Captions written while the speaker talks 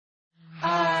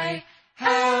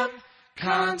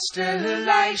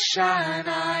constellation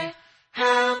I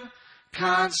am,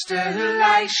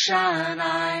 constellation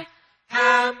I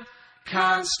am,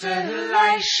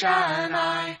 constellation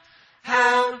I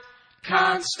am,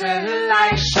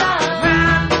 constellation.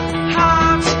 Round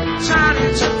hearts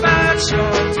turning to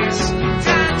virtual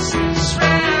distances,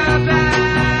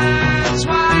 ribbons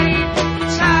white,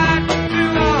 tide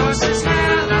through horses,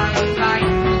 hell on a flight,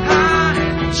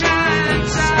 hundred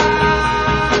chance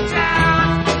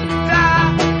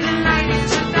down, the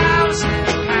ladies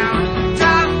 £1,000,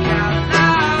 duck out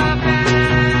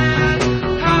loving,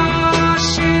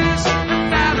 horseshoes,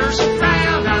 feathers,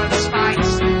 frail on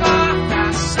spikes, for the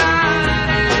sun.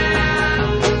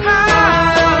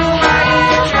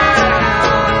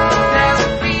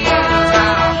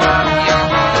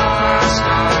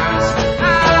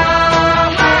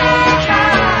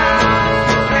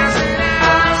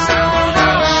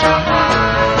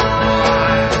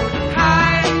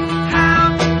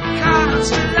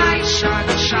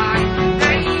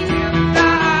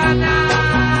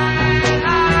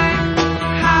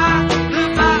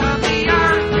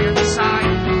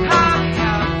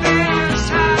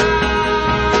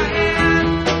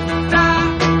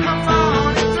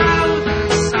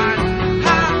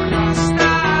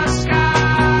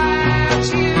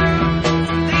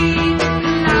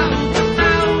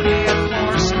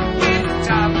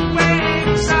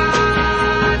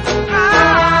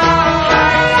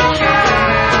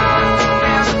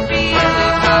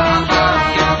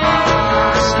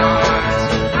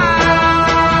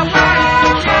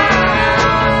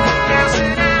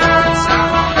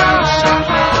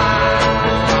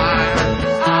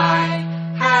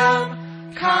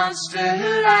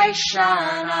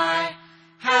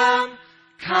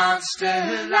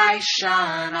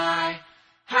 Constellation I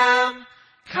am,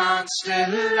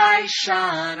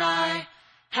 constellation I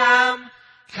am,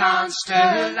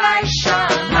 constellation.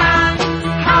 Man,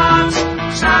 heart,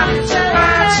 turning to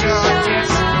virtual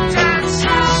distances,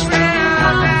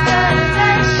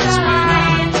 ribbons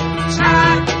white,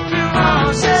 tide through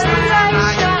horses,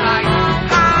 like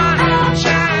hundred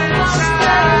chance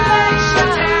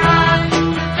down,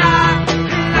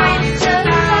 the ladies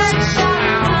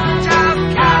 £1,000,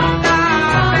 duck out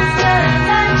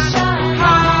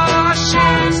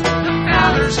horseshoes, the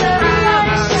feathers,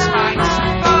 ribbons, spikes,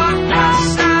 for the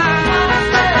sun.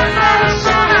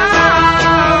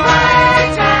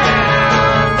 Way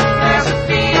down, there's a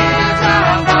field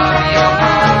above your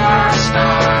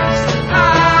stars.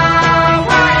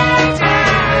 Way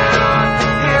down,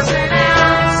 here's an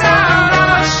ounce out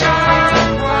ocean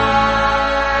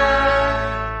wide.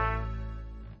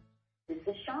 This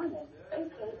is Charlotte,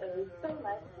 a.k.a.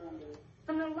 Celeste Andy,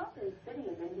 from the lovely city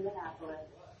of Indianapolis.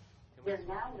 You're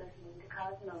now listening to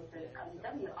Cosmosis on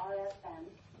WRFM,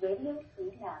 Radio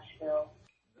Free Nashville.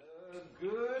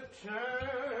 Good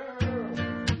time.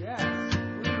 Yes.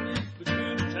 The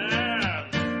good time.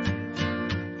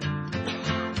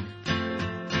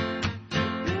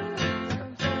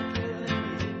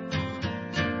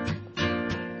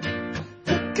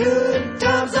 The good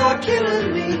times are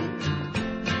killing me.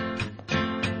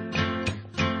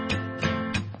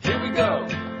 Here we go.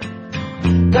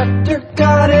 Got your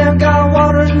goddamn got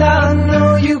water and I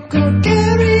know you can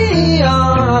carry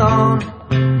on.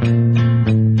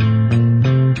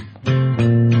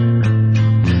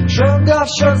 Shrug off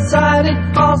short-sighted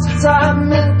false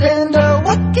excitement and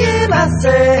what can I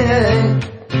say?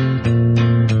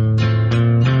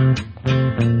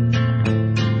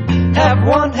 Have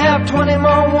one, have 20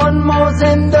 more, one more's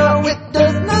and it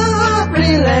does not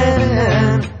really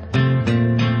end.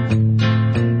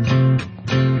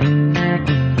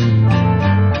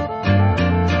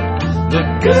 The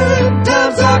good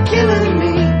times are killing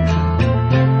me.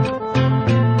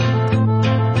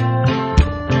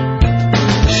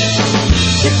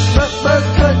 If Bubba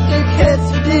cut your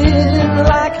heads, you didn't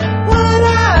like what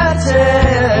I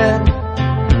said.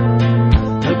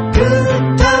 The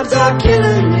good times are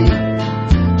killing me.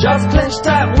 Just clenched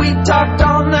tight, we talked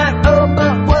all night, oh,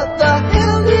 but what the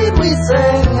hell did we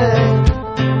say?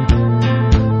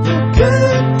 The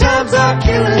good times are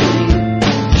killing me.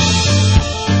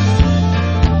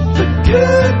 The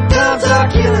good times are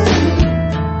killing me.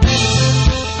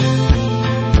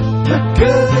 The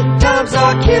good times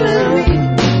are killing me.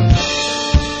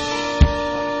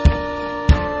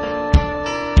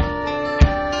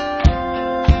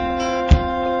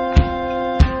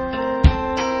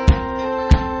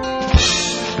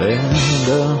 End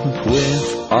up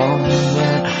with all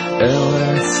that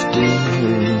LSD.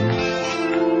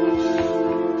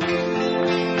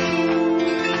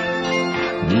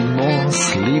 Need more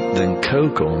sleep than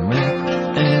cocoa,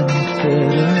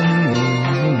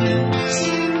 methamphetamines.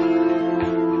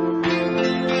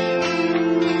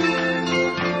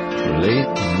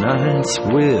 dance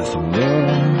with one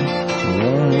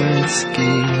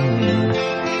whiskey.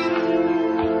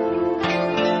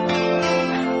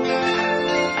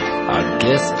 I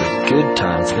guess the good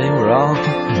times, they were all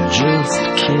just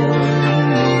killing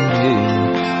me.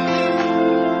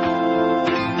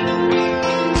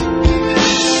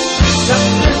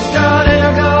 Just got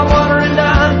air, got water and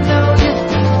I'm telling you,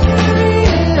 carry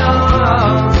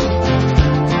on.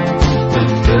 The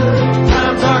good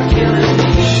times are killing me.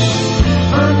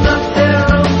 I'm not there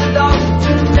on the dog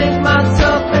to make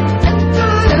myself an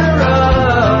entire.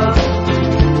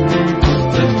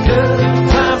 The good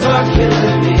times are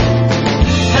killing me.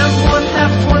 Have one,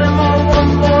 have 20 more,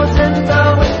 one more,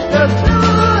 10,000 with the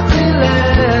glory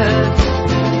land.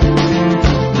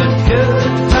 The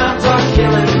good times are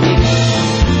killing me.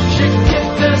 She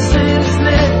kicked her since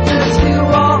as you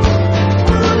walk,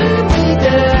 running me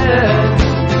dead.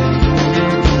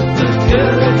 The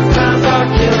good times are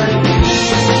killing me.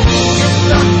 Get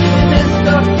stuck in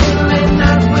the killing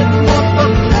night with more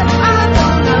folks that I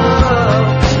don't know.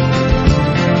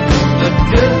 The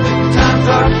good times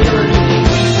are killing me.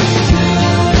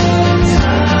 Good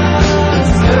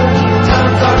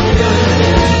times are killing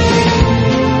me.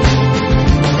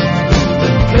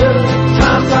 The good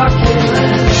times are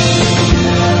killing me.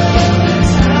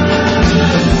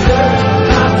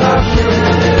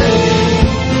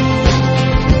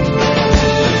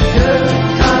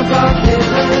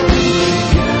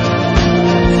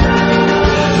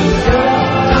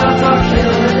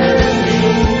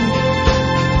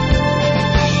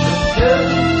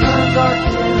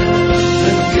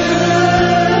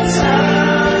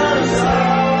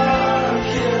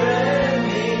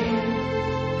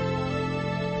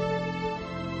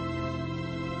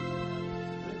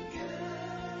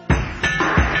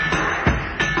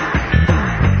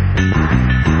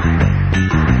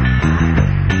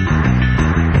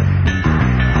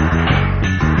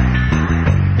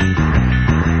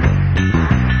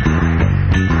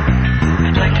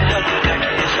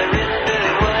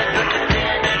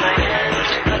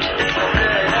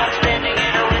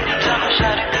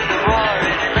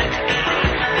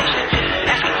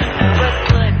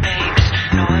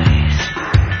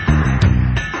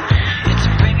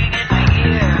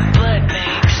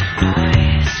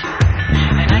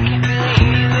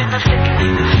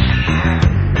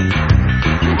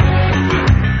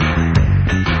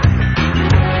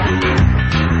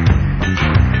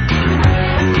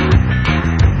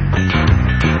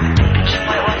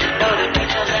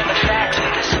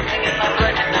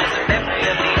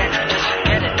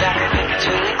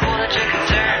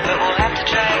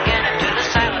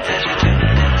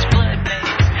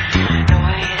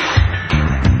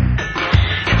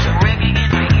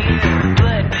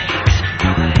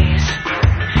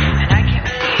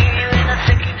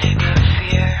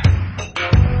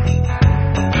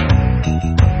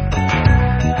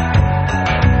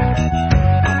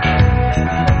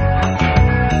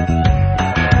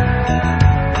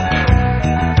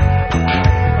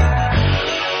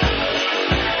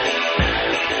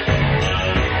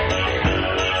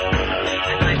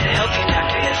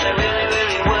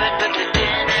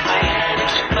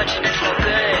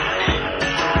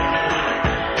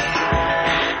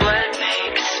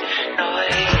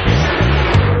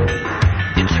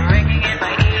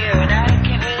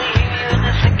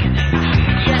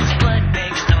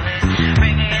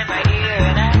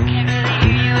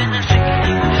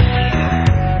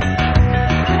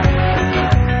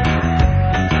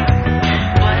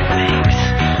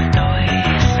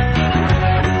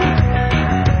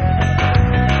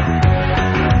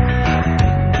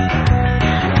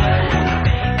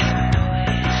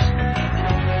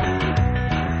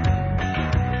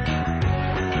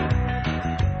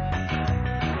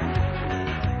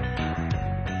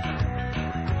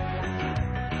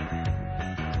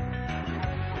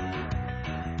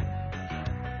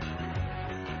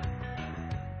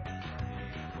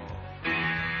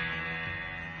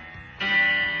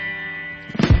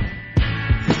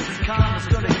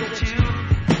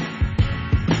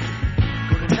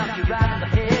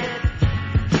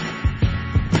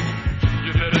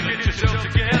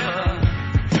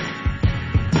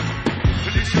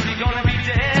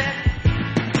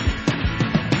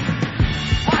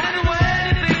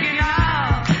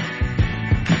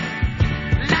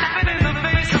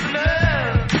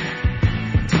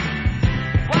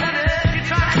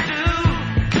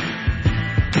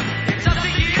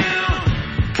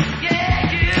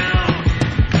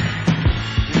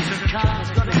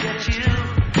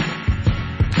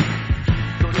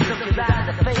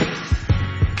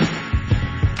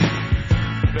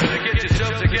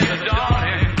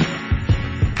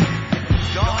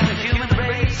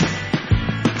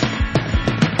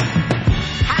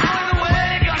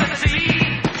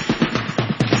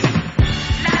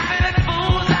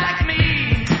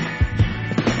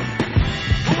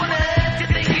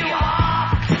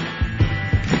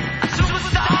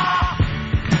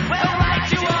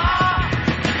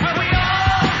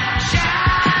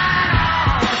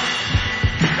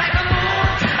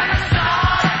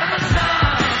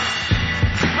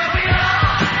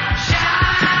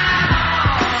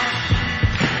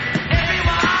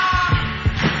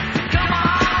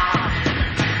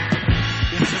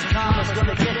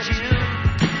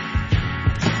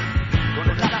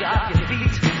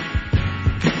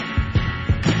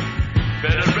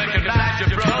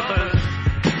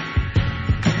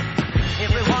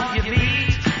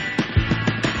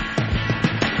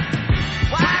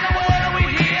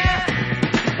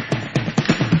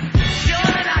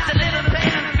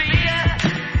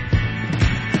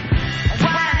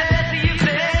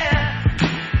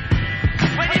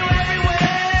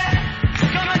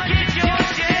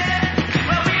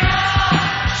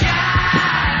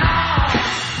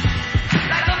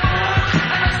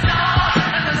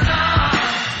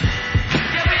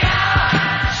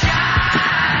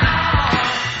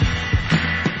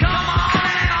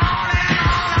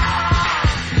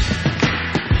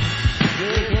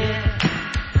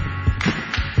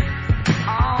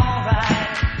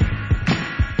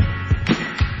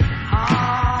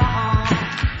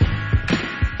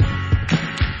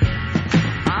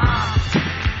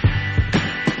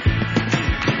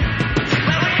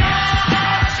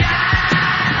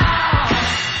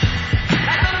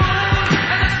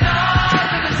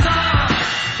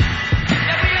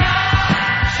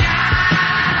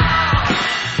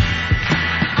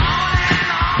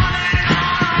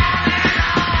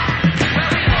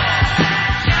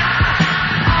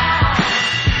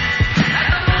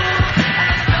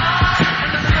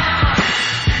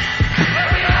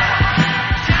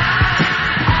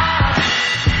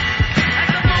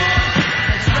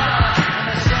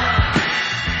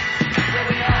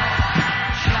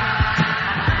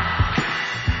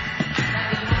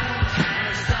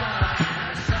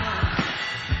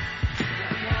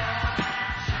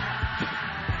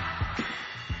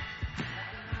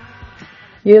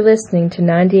 You're listening to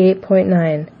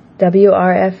 98.9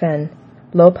 WRFN,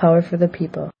 Low Power for the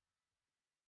People.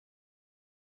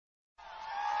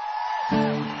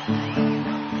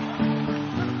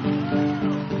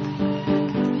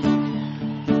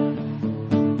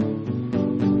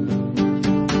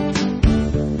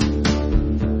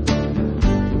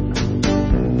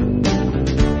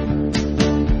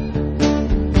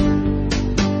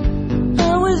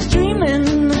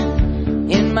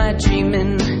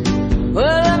 Dreaming,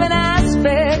 well, of an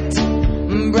aspect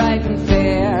bright and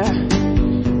fair,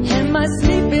 and my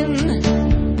sleeping,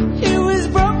 it was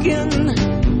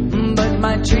broken, but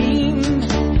my dream,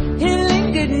 it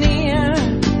lingered near,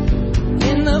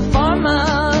 in the form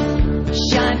of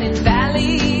shining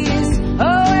valleys,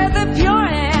 where the pure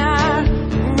air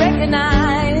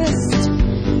recognized,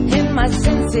 in my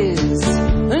senses,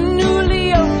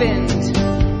 newly opened,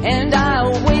 and I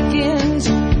awakened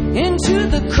into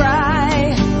the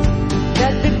cry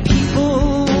that the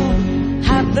people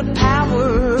have the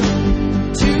power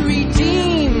to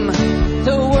redeem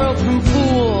the world from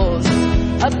fools.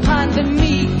 Upon the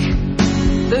meek,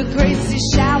 the grace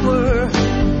is shower.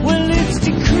 Well, it's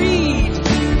decreed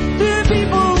the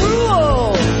people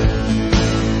rule.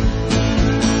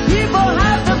 People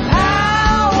have the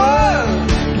power.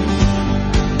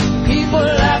 People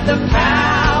have the power.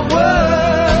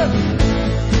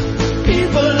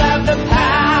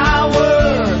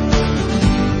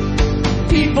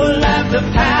 The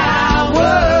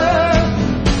power.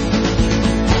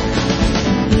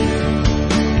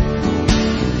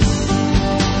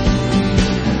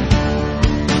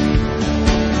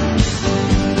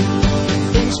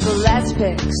 Vengeful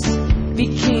aspects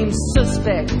became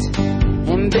suspect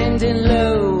and bending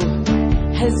low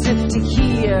as if to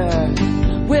hear.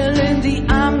 Well, in the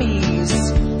armies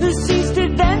ceased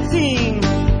advancing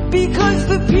because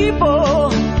the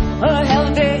people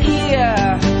held their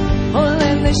ear.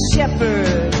 And the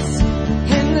shepherds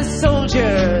and the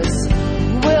soldiers,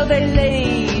 well, they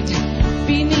laid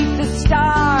beneath the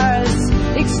stars,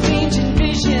 exchanging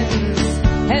visions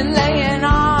and laying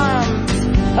arms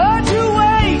to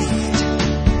waste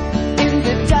in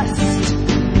the dust,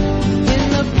 in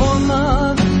the form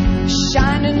of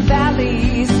shining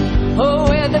valleys,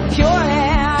 where the pure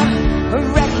air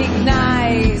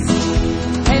recognized,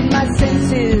 and my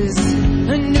senses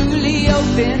newly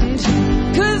opened,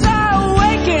 'cause I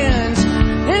awakened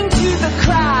into the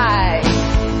cry.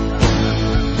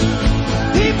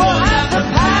 People have the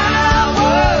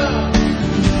power.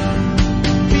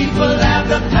 People have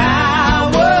the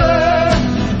power.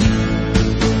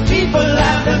 People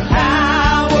have the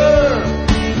power.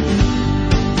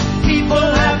 People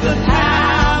have the power.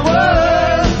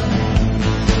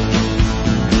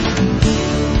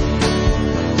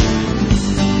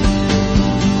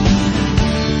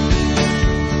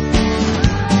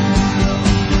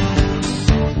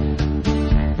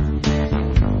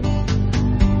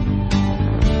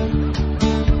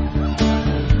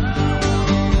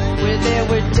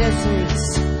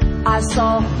 Deserts, I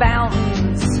saw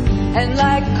fountains, and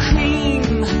like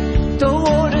cream, the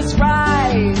waters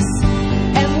rise,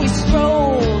 and we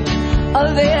strolled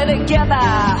there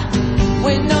together,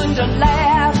 when none to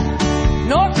laugh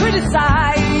nor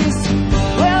criticize.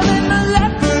 Well, then the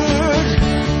leopard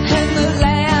and the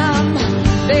lamb,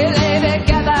 they lay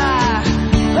together,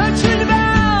 truly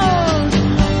bound.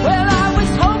 Well, I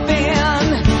was hoping,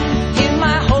 in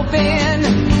my hoping,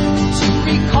 to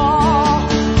recall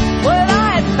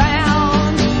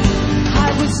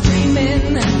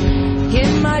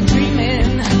in my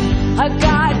dreaming,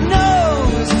 God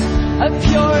knows a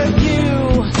pure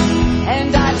view,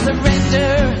 and I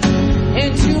surrender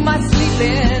into my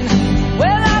sleeping.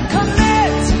 Well, I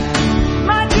commit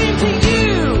my dream to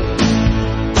you.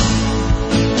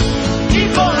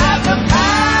 People have the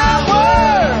power.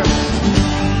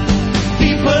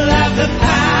 People have the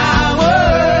power.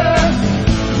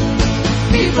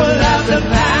 People have the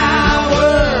power.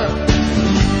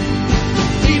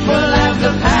 People have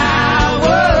the power.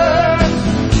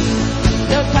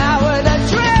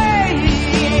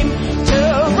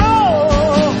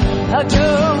 To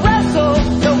wrestle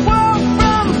the world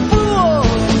from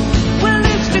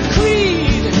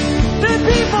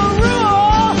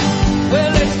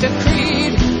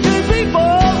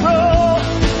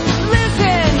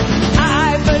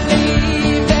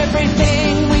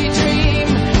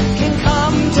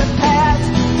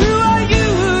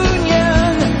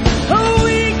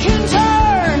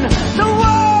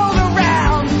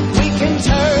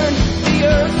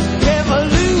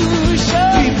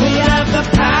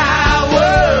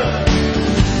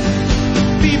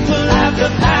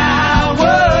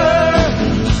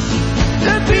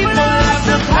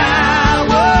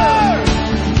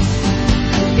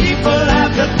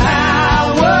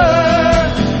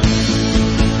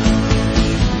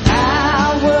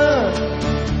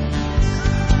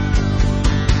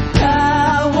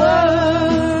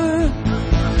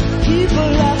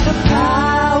the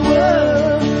power.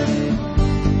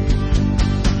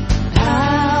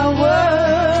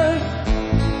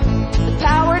 The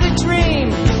power to dream.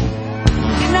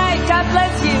 Good night. God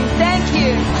bless you. Thank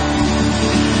you.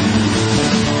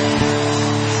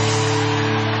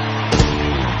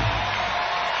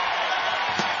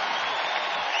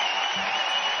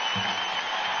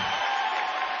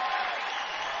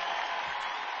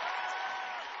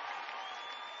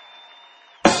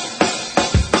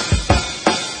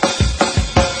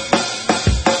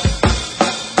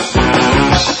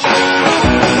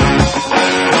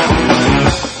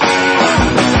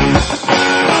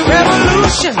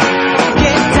 Revolution,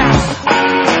 get down.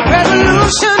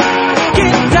 Revolution,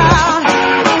 get down.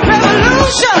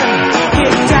 Revolution,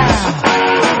 get down.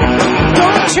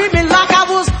 Don't treat me like I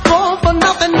was born for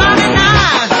nothing. 99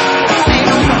 ain't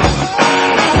no number.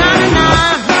 99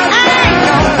 ain't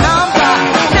no number.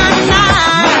 99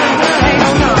 ain't no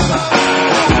number.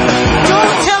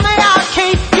 Don't tell me I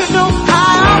can't. You know I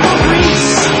will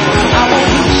reach. I will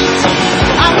reach.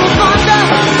 I will thunder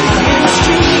in the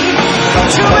street.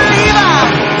 True believer,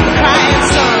 crying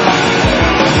son.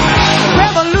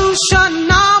 Revolution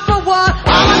number one.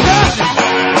 All or nothing,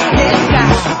 get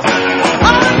down.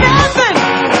 All or nothing,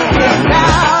 get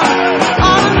down.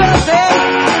 All or nothing,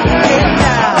 get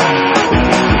down.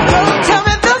 Don't tell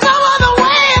me there's no other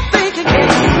way of thinking.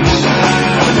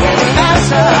 Get it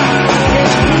faster, get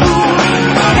you move.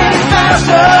 Get it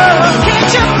faster,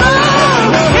 get you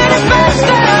move. Get it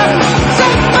faster.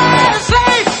 Set fire,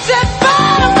 slave, set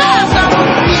fire, fast.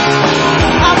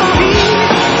 I will read,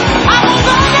 I will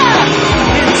thunder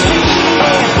in the street.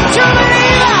 True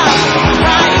believer,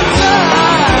 crying son.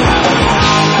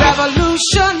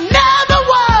 Revolution number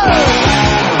one.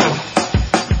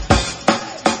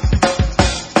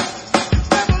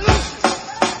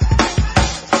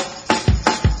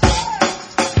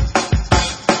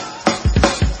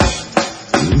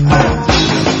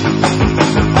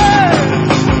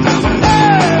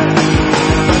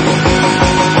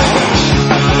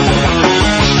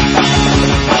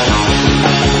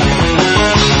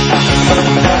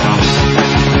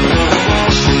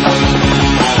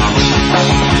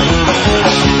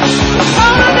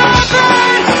 All or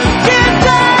nothing, get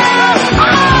down.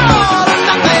 All or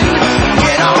nothing,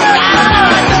 get on down.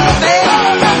 Nothing,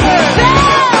 get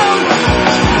down.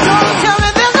 Don't tell me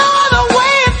there's no other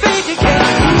way of thinking.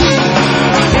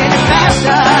 Get it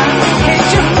faster, get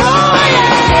you moving.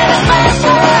 Get it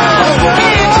faster, get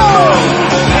you moving.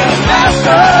 Get it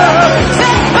faster.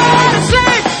 Set fire to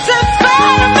slave, set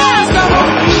fire to fast. I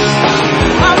won't heed,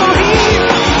 I won't heed.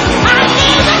 I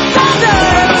need the thunder.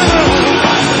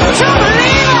 True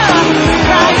believer,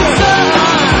 crying son.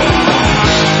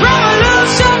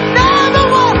 Revolution number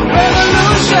one.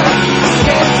 Revolution,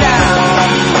 get down.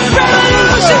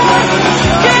 Revolution,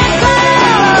 get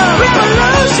down.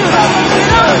 Revolution,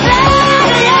 get on down,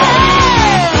 yeah.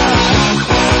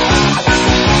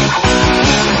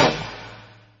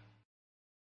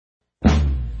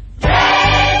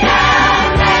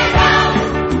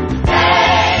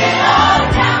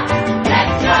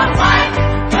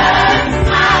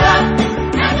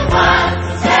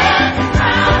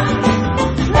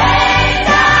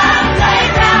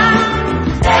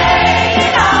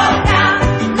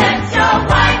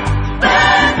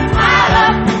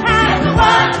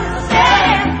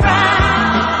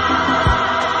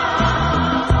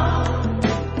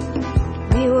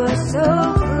 We were so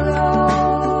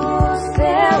close,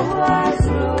 there was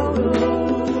no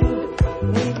room.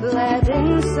 We bled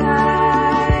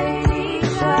inside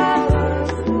each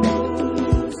other's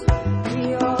wounds. We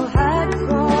all had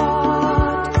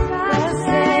caught the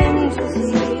same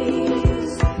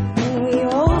disease, and we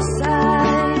all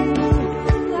sang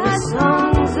the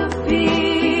songs of peace.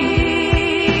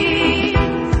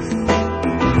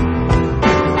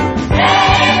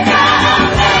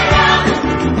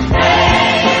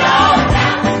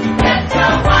 Let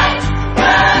your white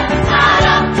bird smile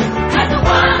up as the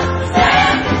one who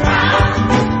stands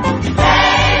around.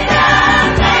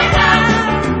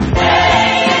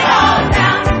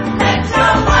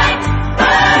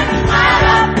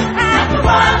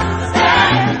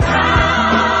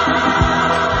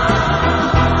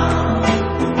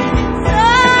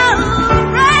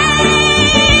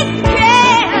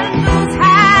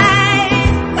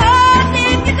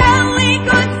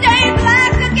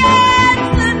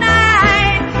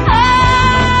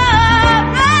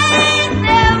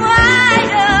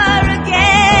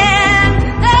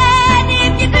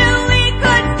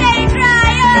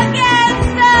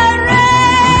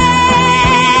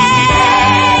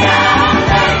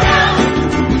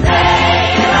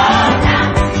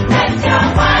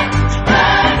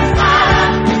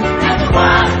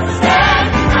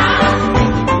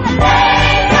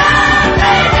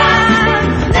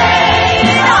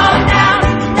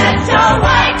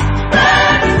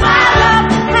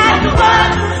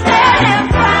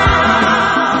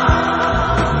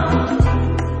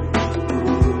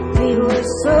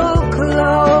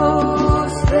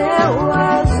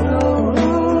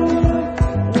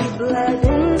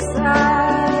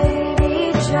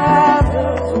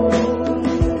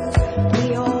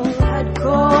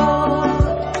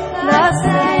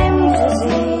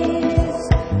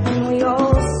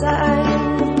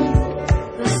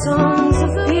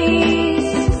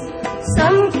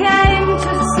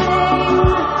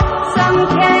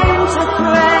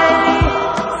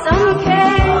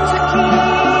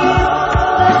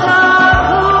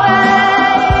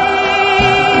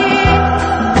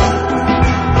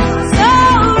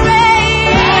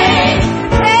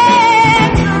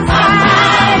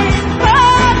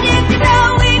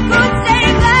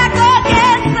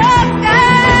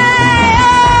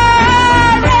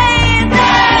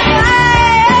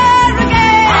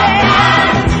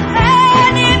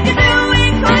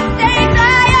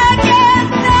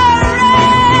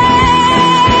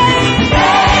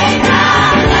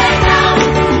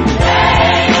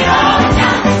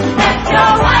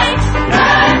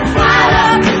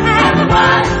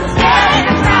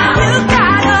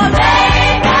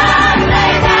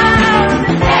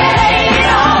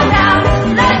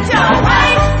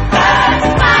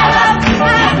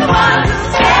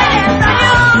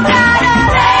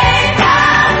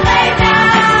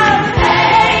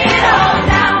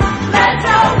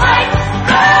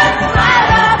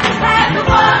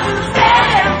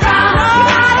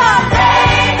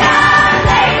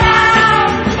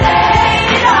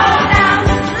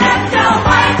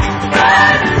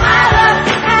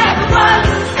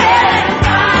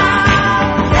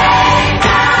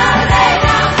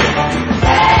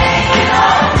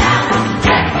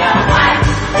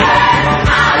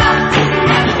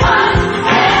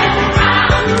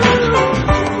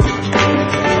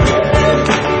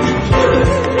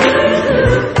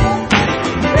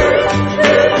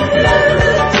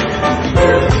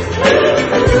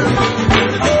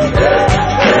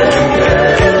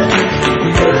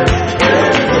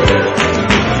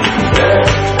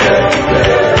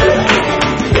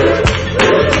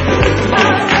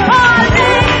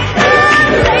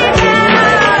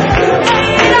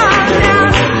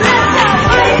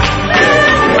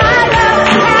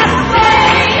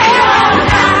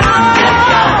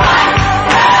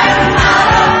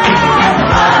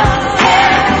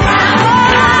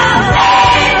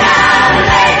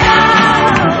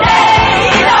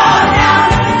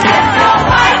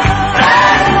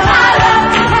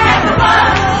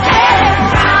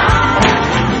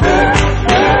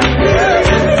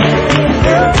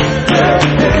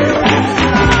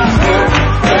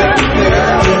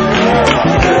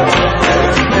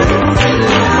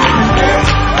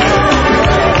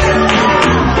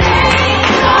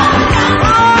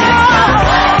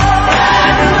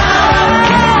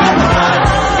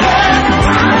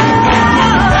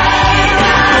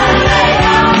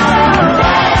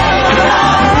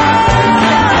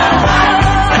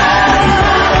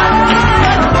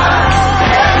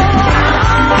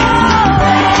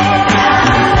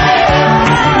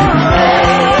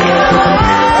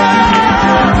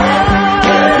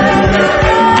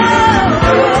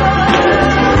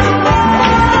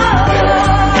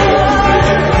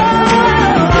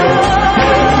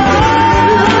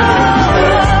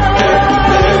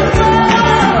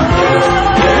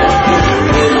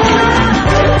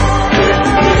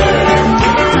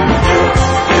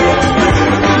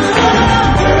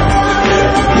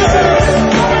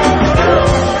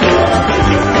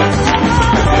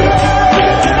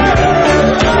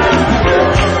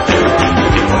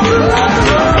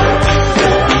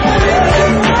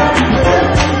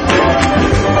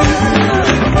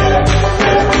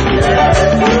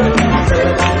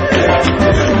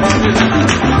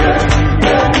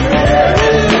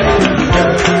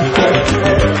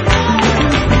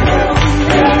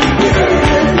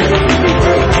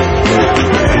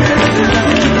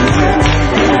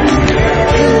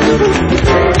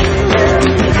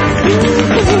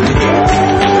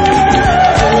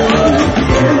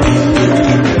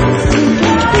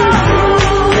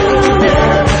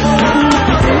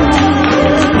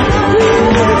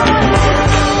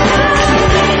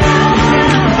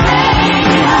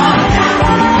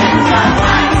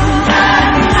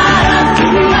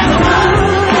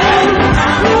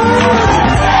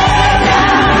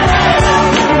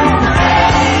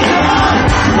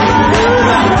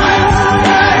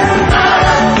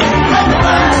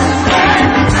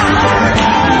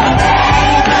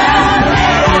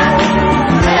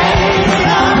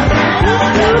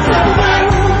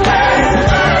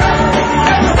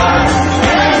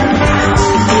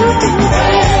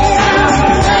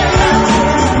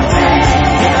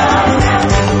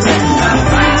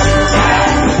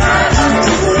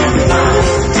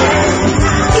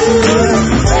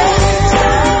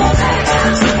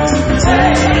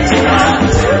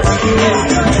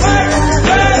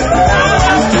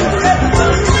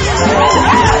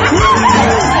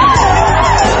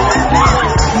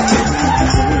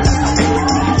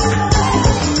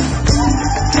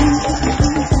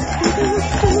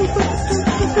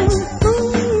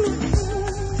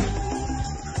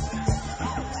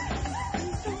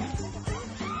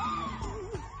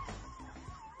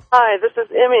 Hi, this is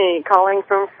Emmy calling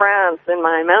from France in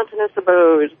my mountainous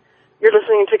abode. You're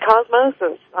listening to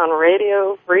Cosmosis on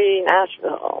Radio Free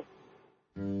Nashville.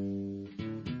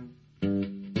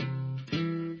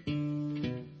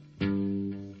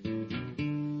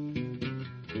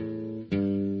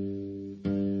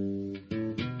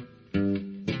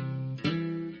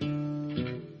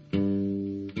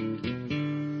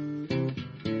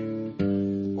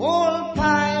 Old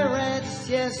pirates,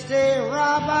 yes, they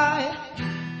rob I.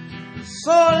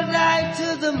 Sold I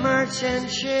to the merchant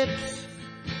ships.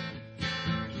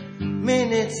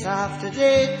 Minutes after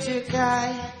they took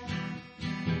I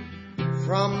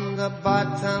from the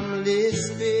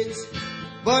bottomless pit.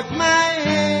 But my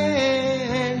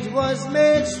hand was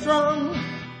made strong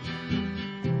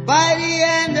by the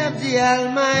hand of the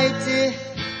Almighty.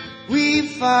 We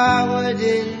forward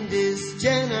in this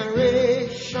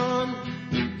generation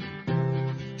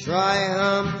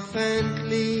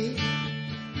triumphantly.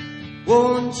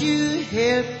 Won't you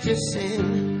help to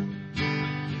sing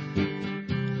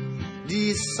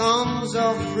these songs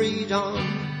of freedom?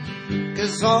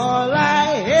 'Cause all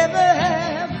I ever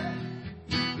have,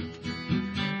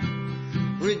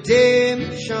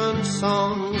 redemption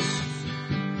songs,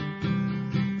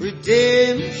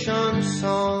 redemption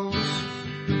songs.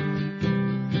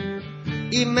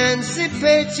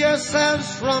 Emancipate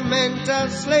yourselves from mental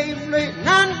slavery.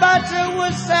 None but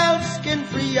ourselves can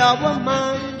free our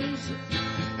minds.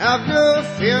 Have no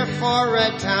fear for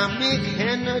atomic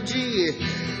energy,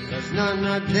 'cause none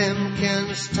of them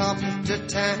can stop the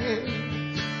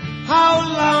time. How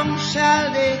long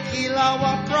shall they kill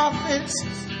our prophets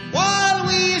while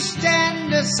we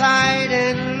stand aside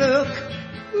and look?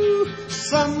 Ooh,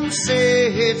 some say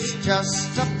it's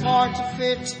just a part of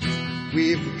it.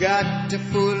 We've got to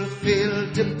fulfill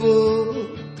the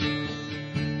book.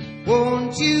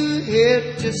 Won't you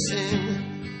help to sing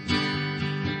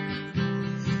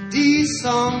these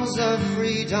songs of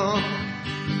freedom?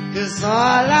 'Cause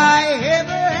all I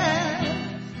ever have,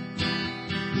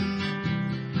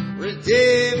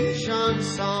 redemption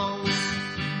songs,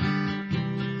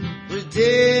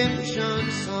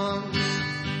 redemption songs,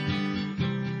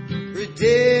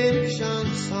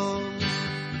 redemption songs.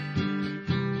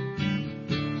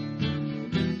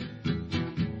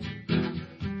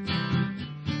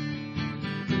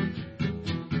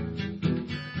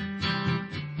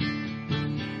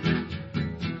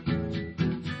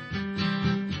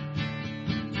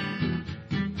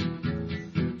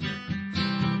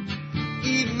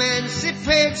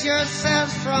 Emancipate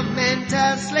yourselves from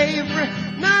mental slavery.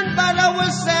 None but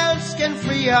ourselves can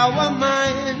free our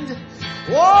mind.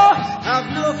 Oh, have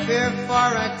no fear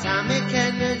for atomic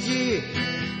energy,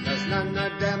 'cause none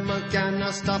of them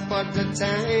can stop at the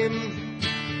time.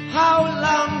 How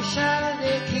long shall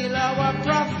they kill our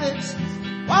prophets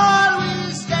while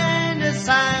we stand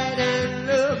aside and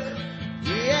look?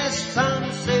 Yes,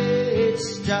 some say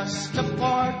it's just a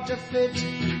part of it.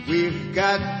 We've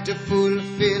got to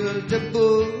fulfill the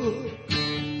book.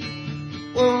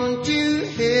 Won't you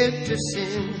help to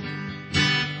sing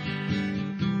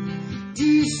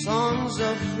these songs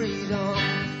of freedom?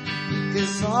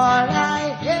 'Cause all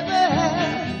I ever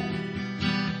had,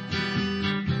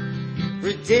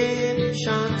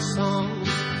 redemption songs.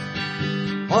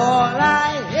 All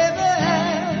I ever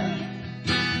had,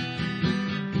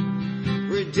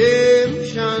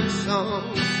 redemption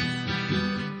songs.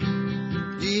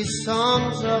 These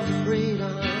songs of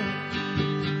freedom,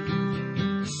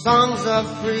 songs of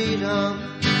freedom.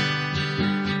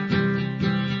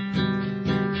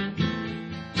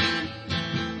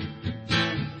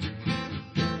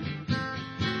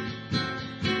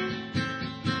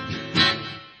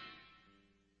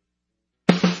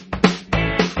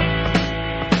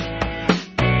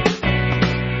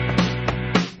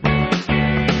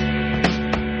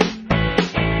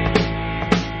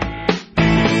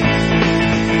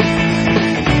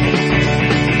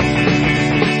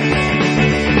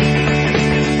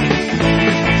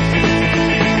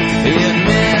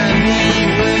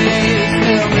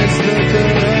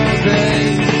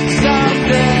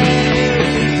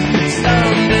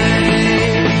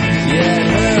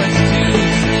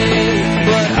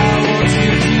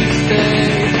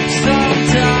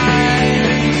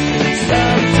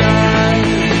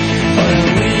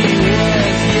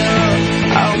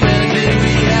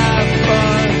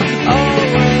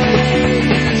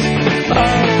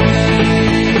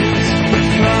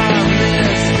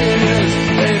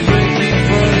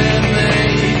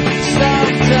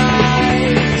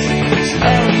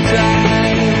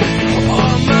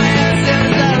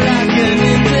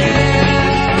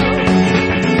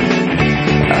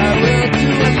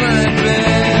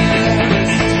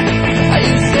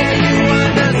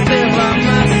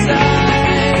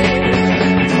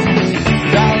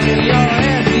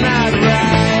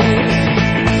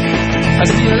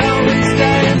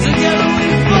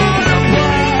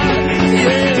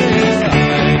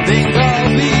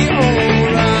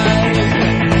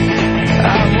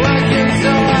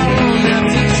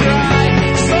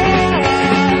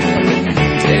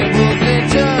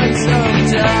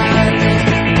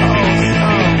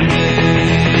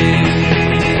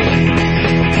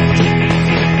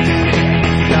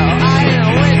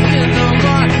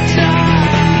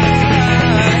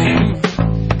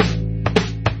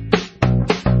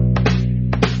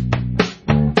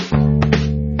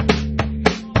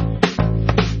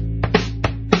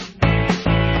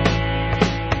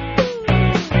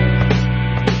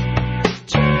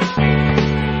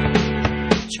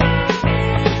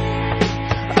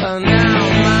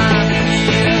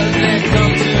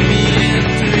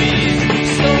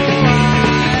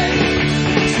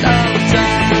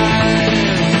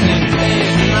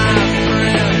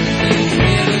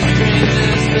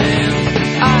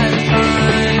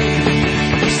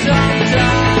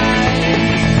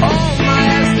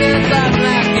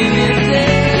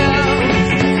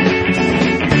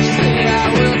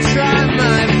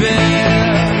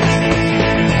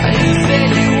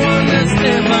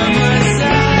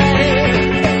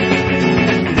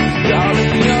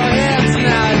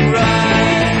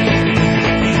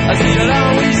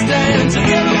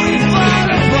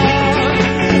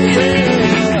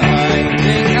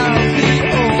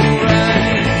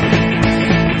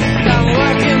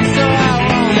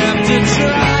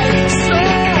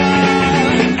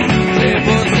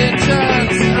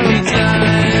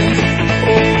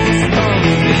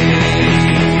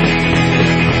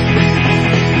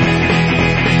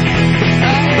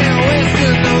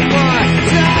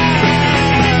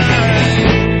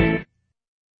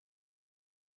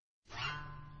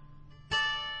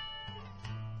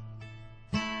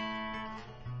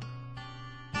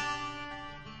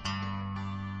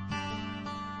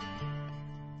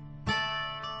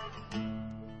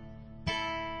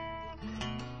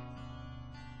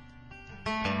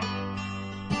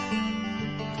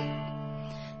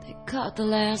 caught the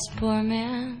last poor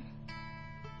man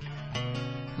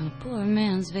on a poor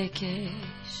man's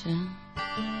vacation.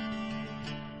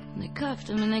 And they cuffed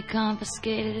him and they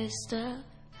confiscated his stuff,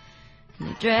 and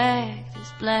they dragged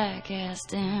his black ass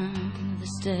down to the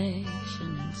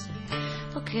station and said,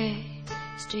 okay,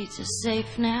 streets are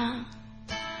safe now.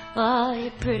 All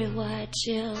your pretty white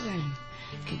children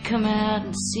can come out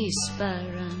and see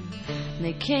Spud run. And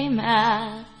they came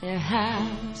out their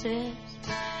houses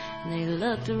and they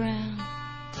looked around,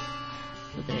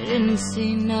 but they didn't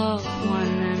see no one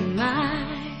in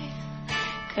my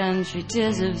country.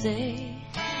 'Tis of they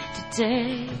to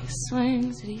take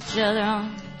swings at each other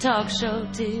on talk show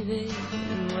TV.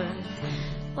 And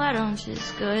why don't you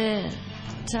just go ahead,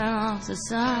 turn off the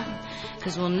sun,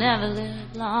 'cause we'll never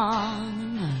live long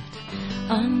enough to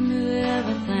undo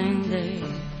everything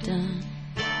they've done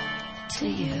to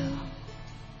you.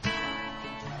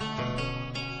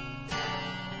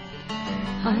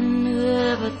 Undo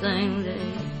everything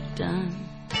they've done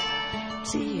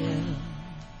to you.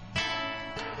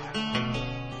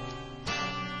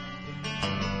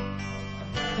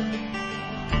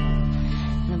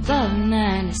 And above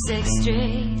 96th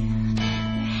Street,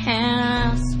 hand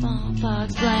out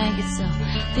smallpox blankets so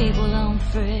people don't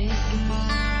freeze.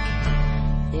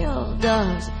 The old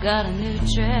dogs have got a new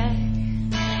trick.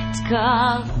 It's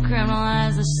called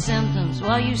criminalize the symptoms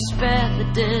while you spread the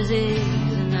disease.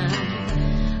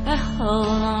 And I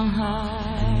hold on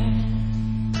hard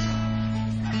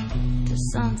to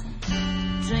something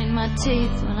between my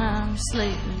teeth when I'm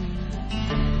sleeping.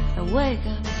 I wake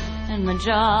up and my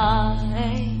jaw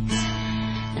aches,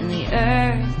 and the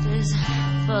earth is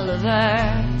full of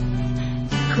earthquakes.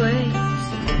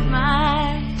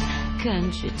 My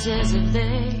country, 'tis of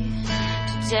they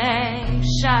to take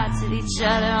shots at each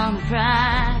other on the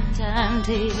primetime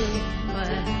TV.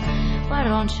 Why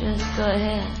don't you go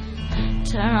ahead,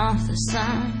 turn off the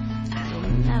sun? You'll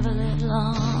never live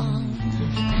long.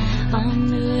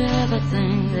 Undo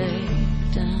everything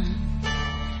they've done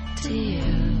to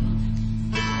you.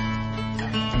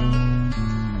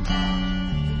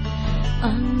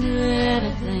 Undo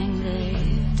everything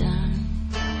they've done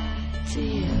to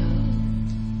you.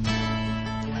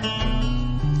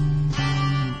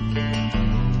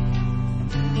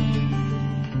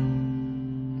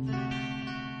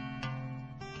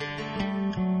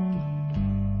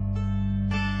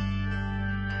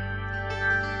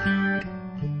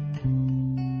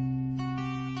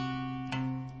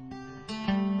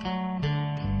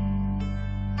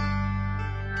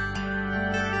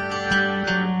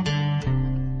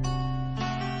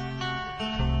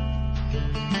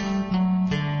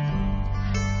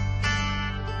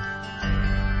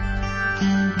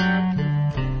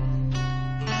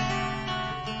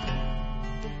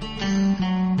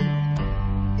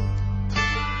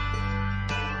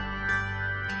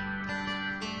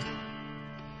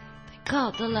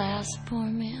 Caught the last poor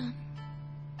man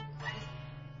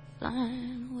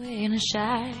flying away in a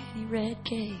shiny red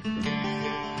cape.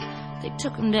 They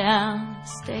took him down the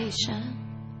station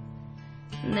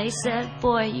and they said,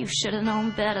 boy, you should have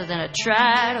known better than to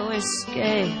try to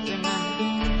escape.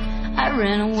 And I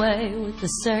ran away with the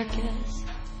circus,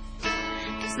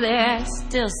 'cause there's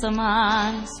still some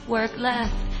honest work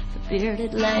left for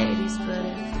bearded ladies, but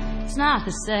it's not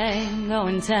the same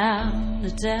going town to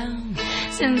town,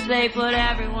 since they put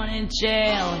everyone in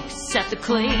jail except the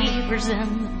Cleavers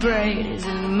and the Bradys.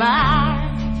 In my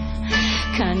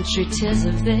country, 'tis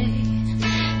of thee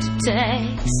to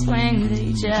take swings at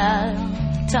each other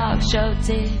on talk show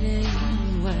TV.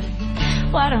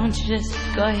 Why don't you just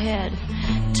go ahead,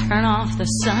 turn off the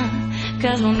sun,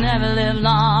 'cause we'll never live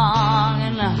long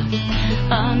enough.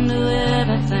 Undo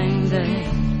everything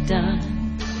they've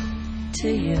done to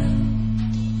you.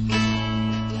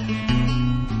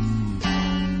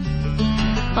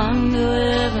 Undo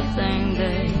everything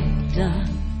they've done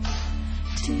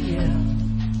to you.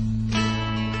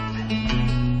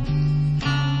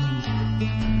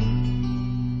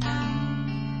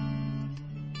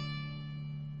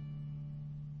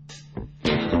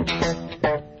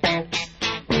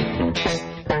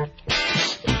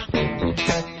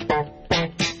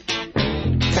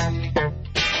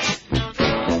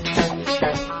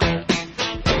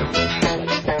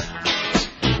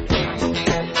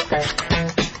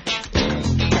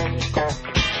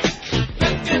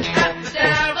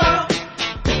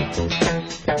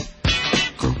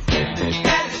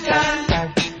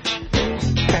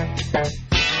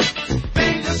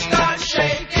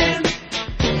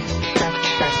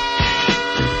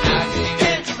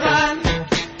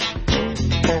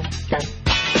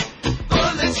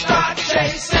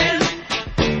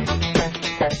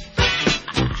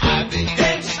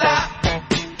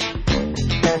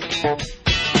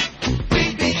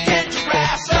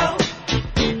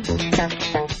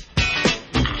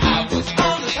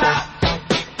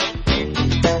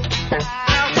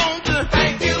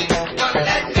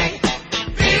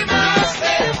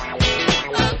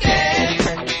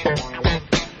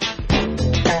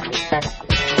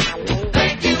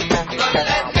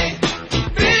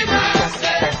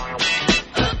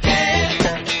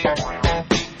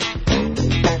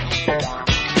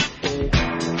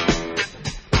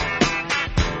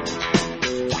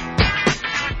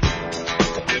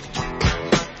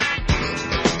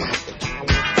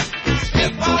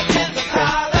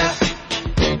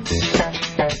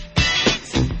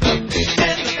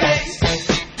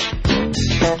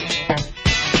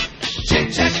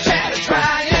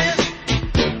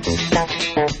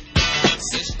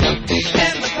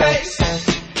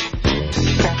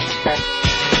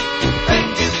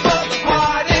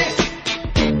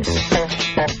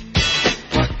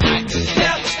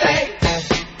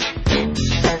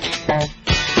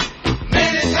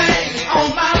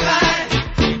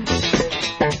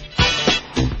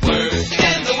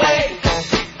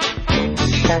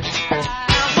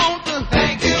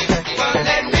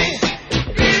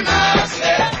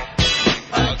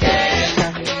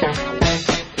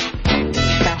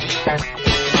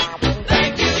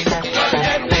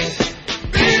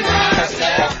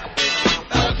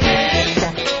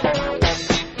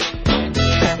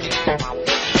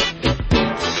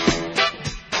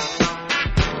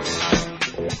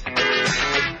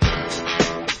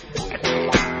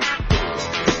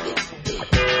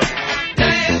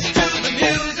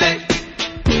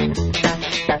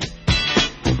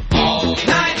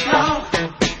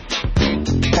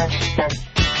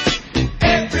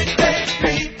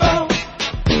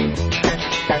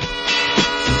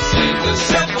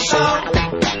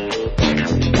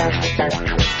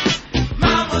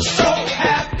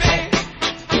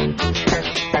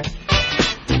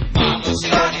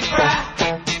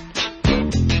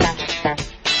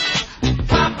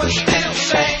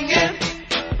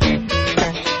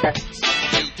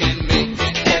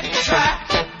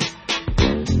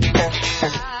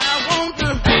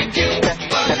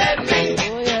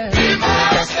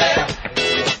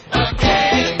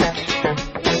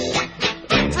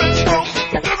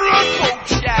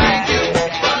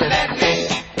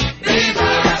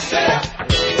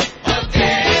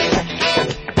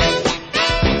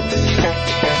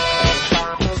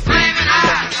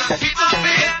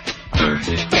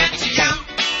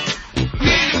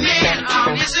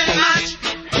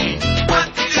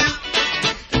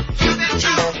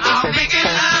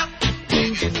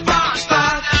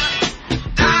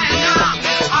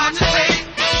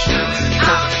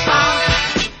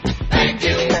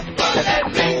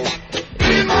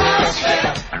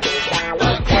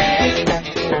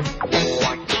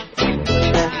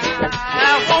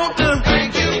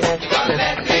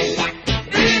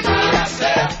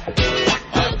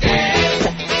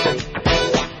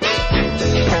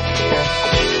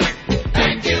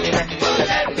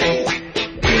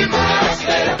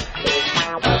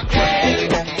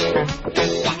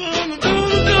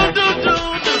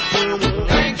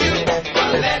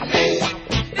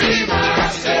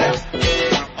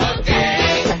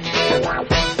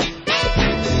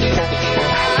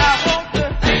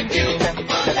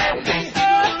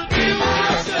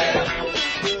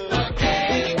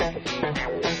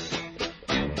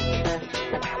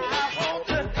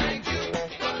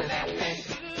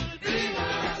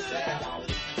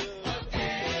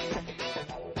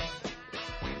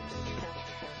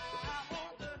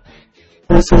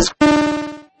 This is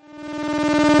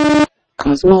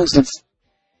Cosmosis.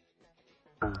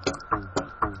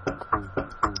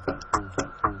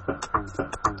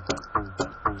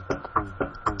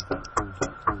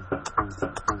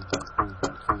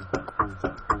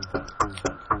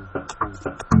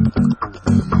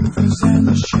 And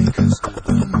the shakers,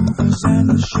 the movers and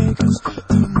the shakers,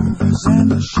 the movers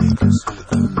and the shakers,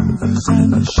 the movers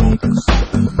and the shakers,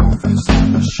 the movers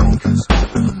and the shakers,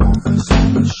 the movers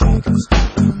and the shakers,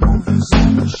 the movers and the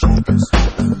shakers,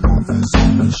 the movers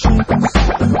and the shakers,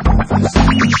 the movers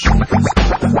and the shakers,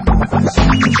 the movers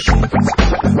and the shakers, the movers and the shakers, the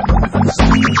movers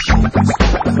and the shakers,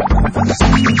 the movers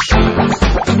and the shakers,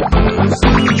 the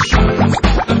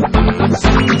movers and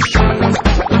the shakers,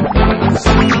 the movers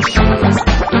and the shakers.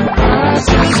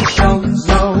 Just don't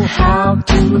know how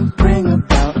to bring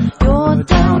about your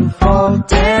downfall.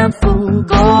 Damn fool,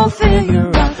 go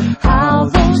figure out how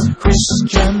those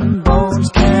Christian bones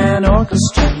can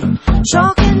orchestrate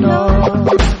shock and awe.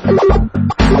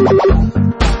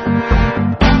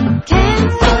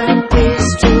 Can't find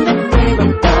peace to bring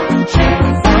about,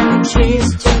 can't find cheese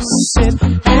to sip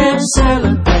and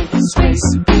celebrate.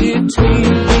 Space between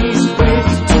these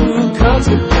ways to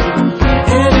cultivate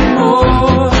anymore.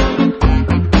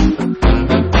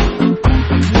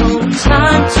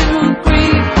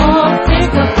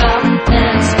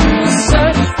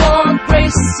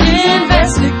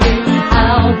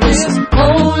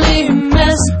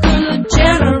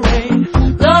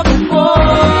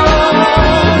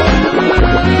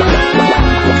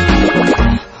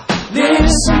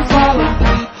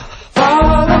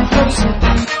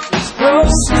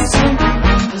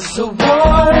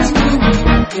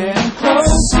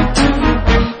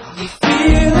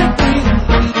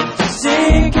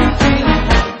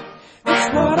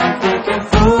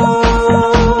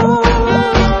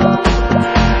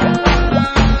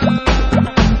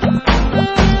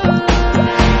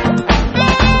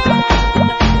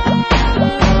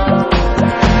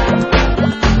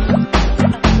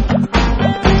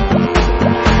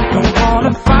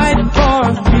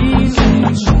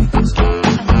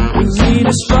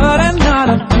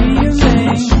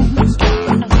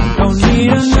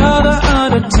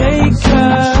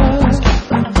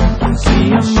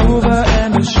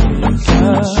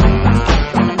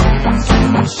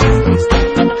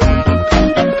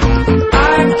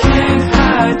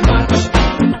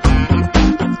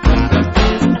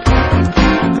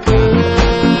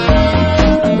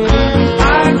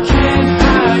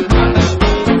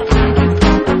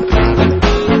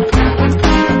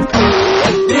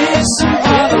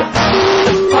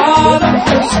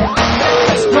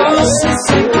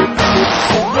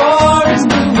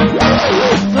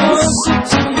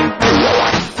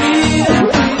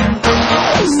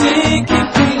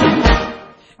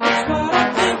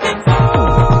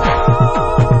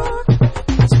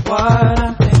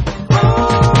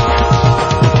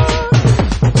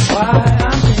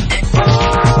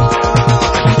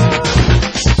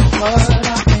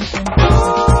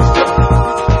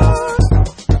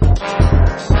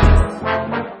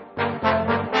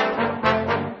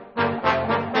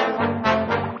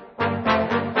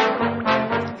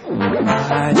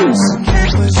 shyness.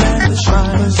 Campers and the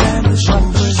shyness and the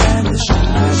shyness and the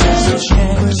shyness and the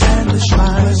campers and the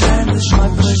shyness and the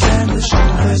shyness and the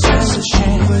shyness and the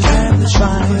campers and the shyness and the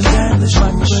shyness and the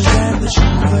shyness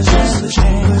and the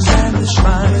campers and the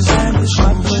shyness and the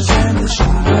shyness and the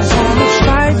shyness on the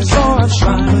stripes or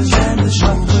shyness and the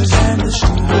shyness and the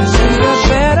shyness and a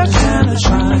better kind of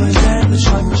shyness and the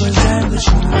shyness and the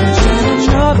shyness and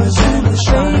another and the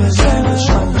shyness and the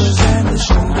shyness and the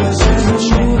shyness and the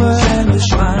shyness and the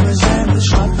shyness and the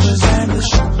shyness and the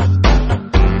shyness.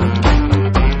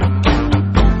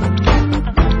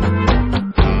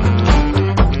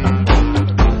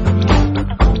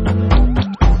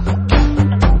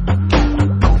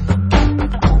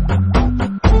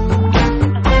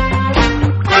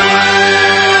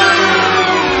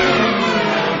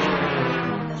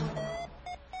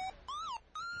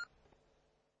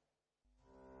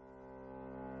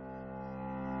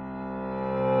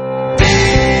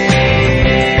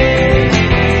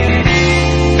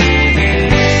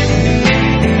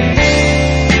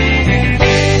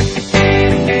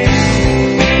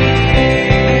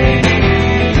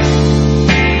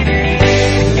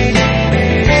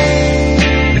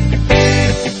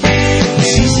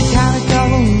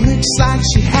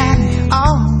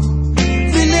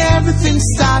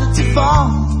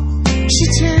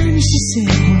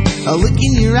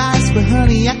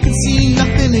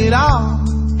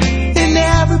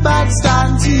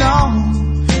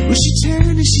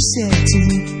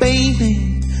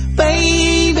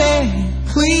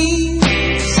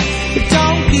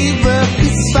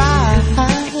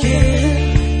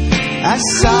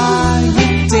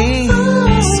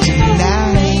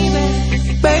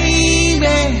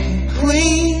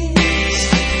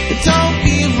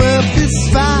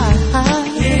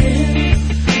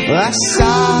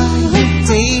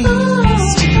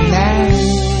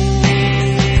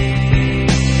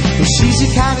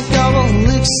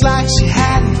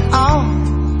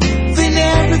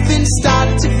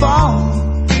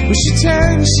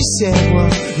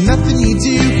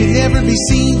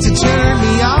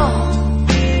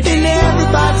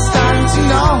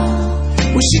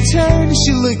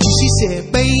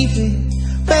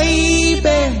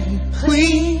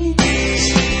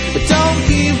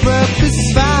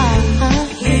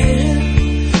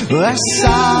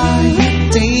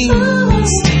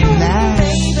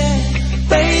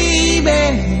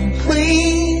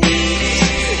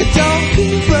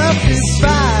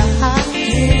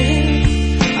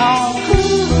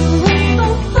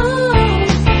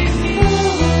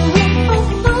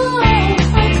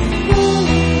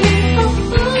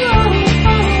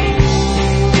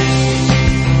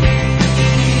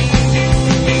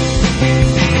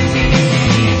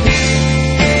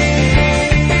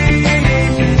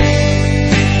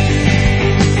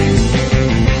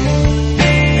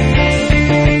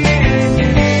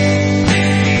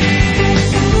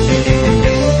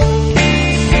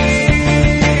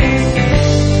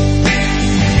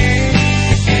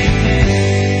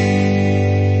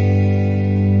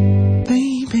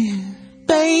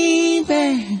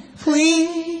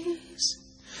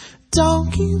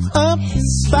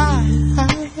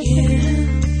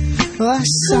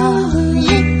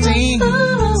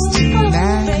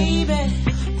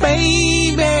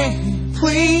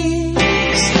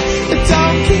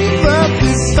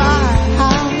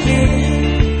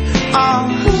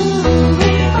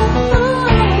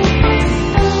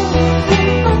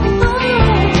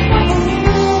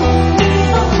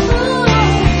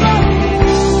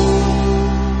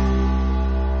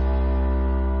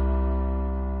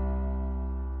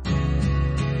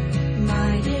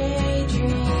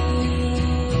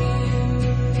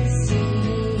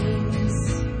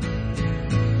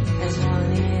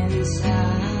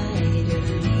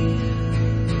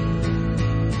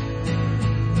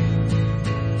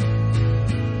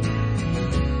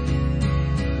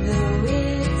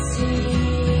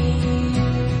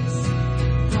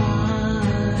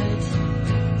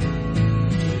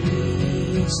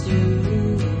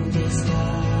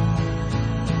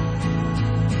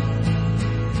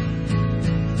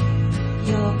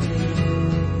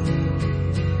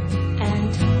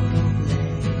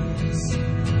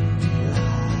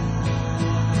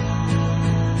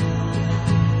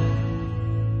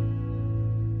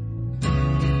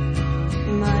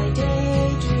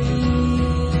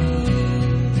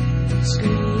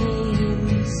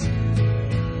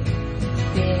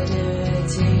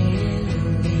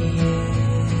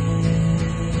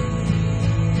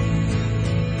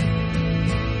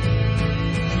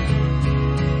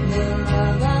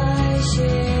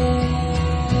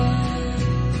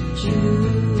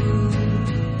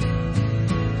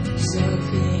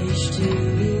 Selfish to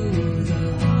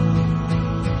the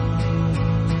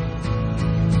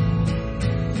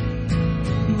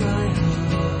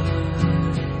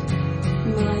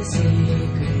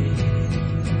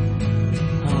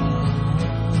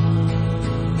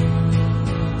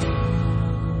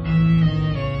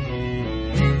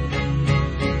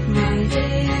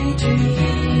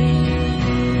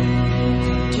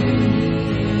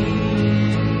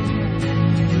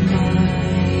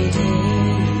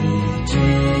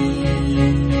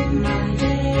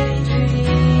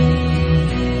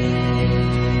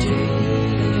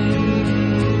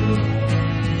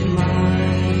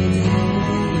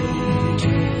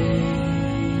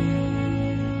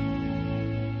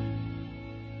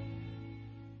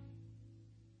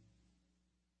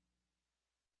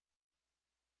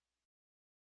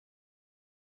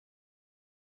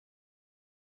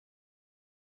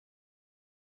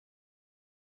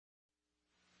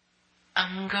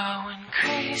I'm going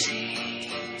crazy.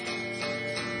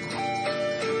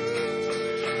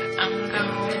 I'm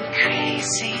going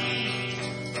crazy.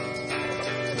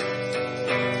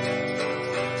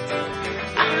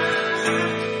 I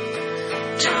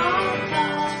don't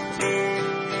know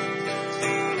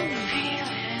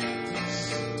feelings.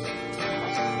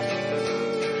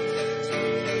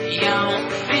 Your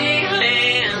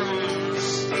feelings.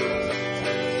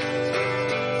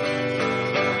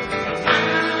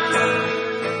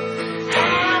 I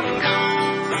have gone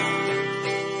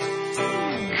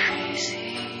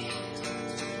crazy.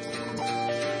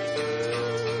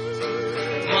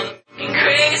 Motherfucking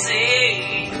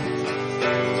crazy.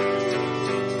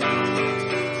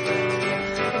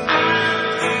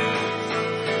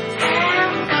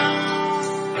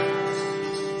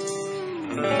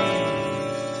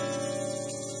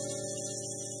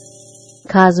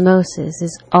 Cosmosis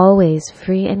is always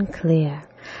free and clear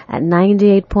at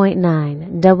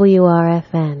 98.9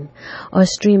 WRFN or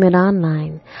stream it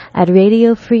online at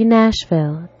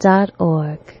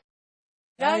radiofreenashville.org.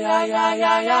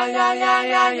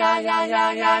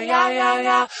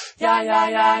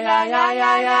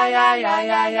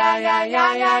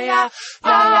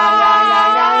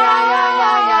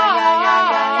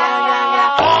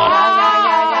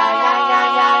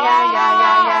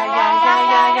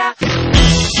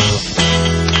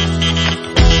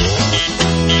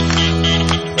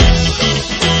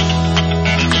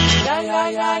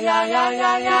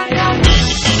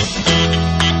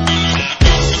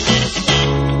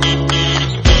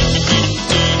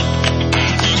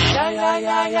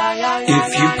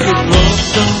 If you could roll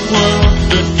the world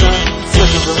with the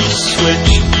flip of a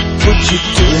switch, would you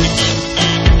do it?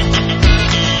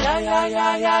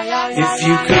 If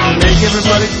you could make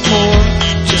everybody poor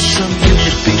just so you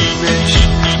could be rich,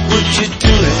 would you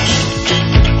do it?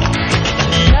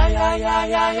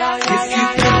 If you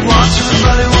could watch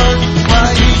everybody work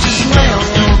while you just lay on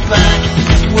your back,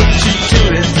 would you do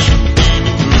it?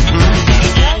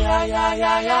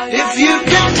 If you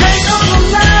could take on the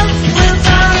land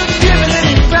without giving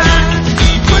any back,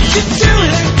 would you do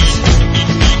it?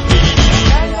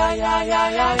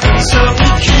 So we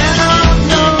cannot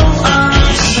know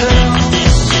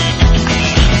ourselves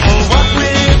or what we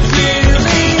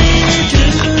really do.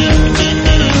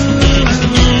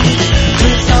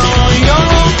 With all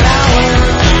your power,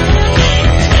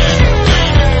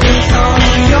 with all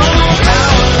your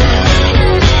power,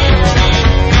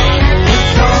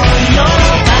 with all your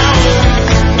power,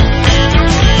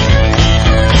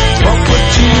 what would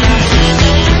you do?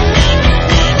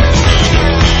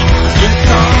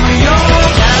 With all your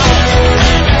power,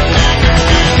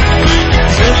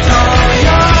 with all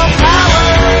your power,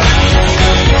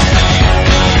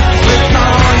 with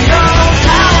all your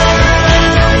power,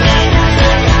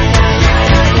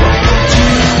 what would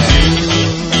you do?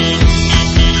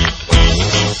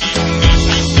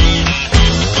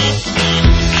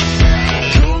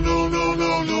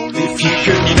 If you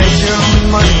could make your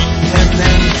own money and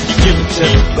then give it to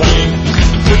everybody,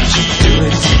 would you do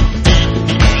it?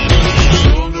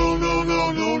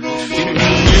 If you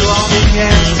knew all the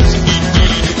answers and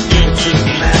give it to the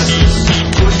masses,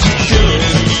 would you do it?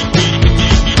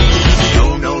 No,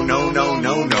 no, no, no,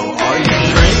 no, no. Are you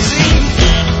crazy?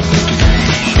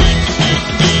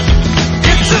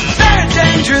 It's a very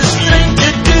dangerous thing to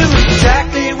do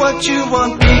exactly what you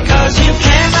want because you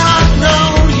cannot know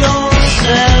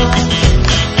yourself.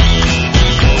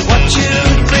 What you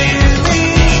really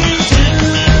do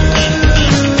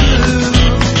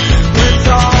with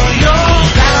all your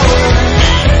power,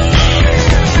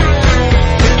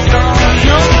 with all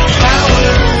your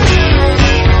power,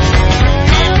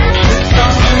 with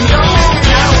all your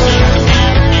power,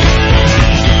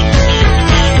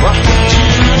 what would you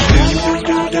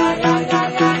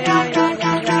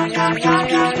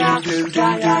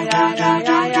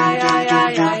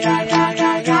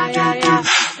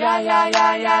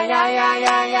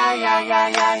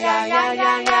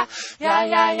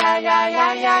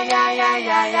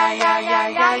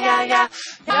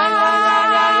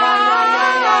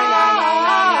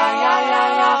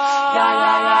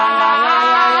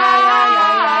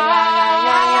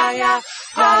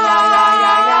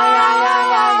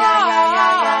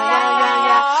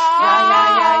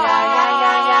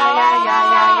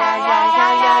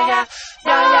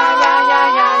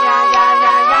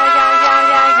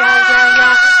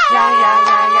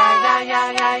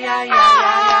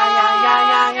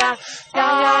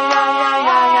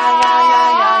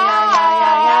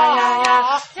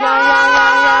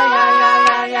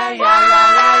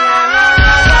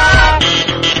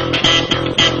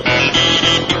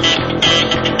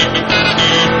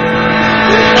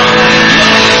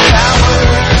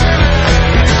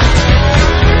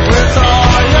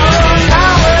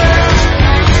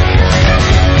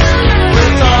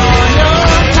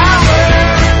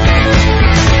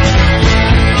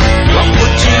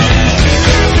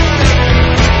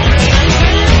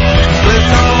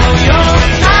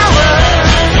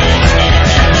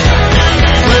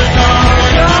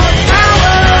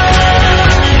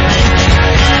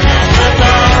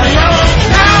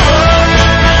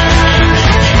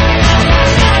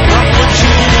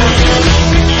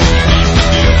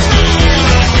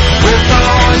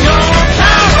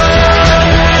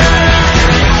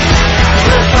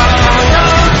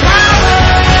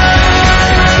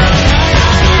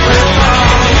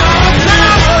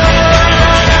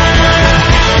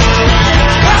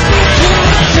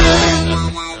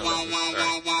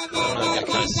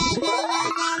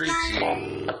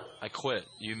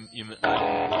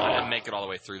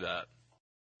that.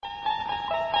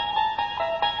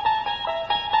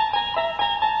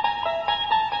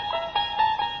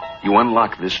 You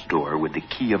unlock this door with the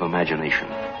key of imagination.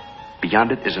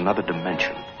 Beyond it is another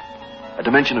dimension. A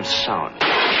dimension of sound.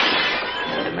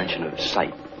 A dimension of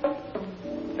sight.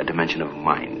 A dimension of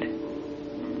mind.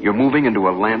 You're moving into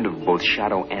a land of both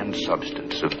shadow and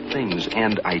substance, of things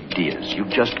and ideas. You've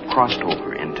just crossed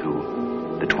over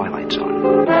into the Twilight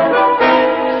Zone.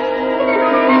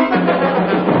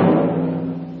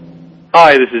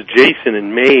 Hi, this is Jason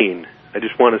in Maine. I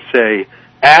just want to say,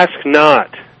 ask not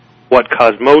what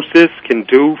Cosmosis can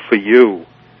do for you.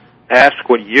 Ask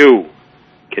what you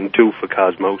can do for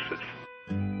Cosmosis.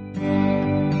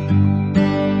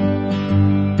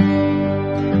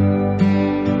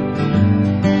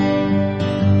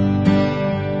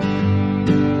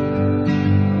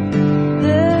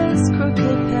 This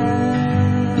crooked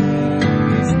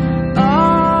path's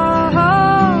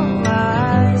all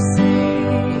I see.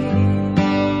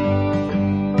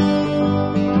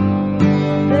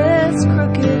 This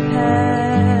crooked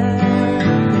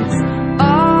path's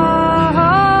all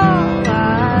I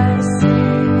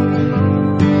see.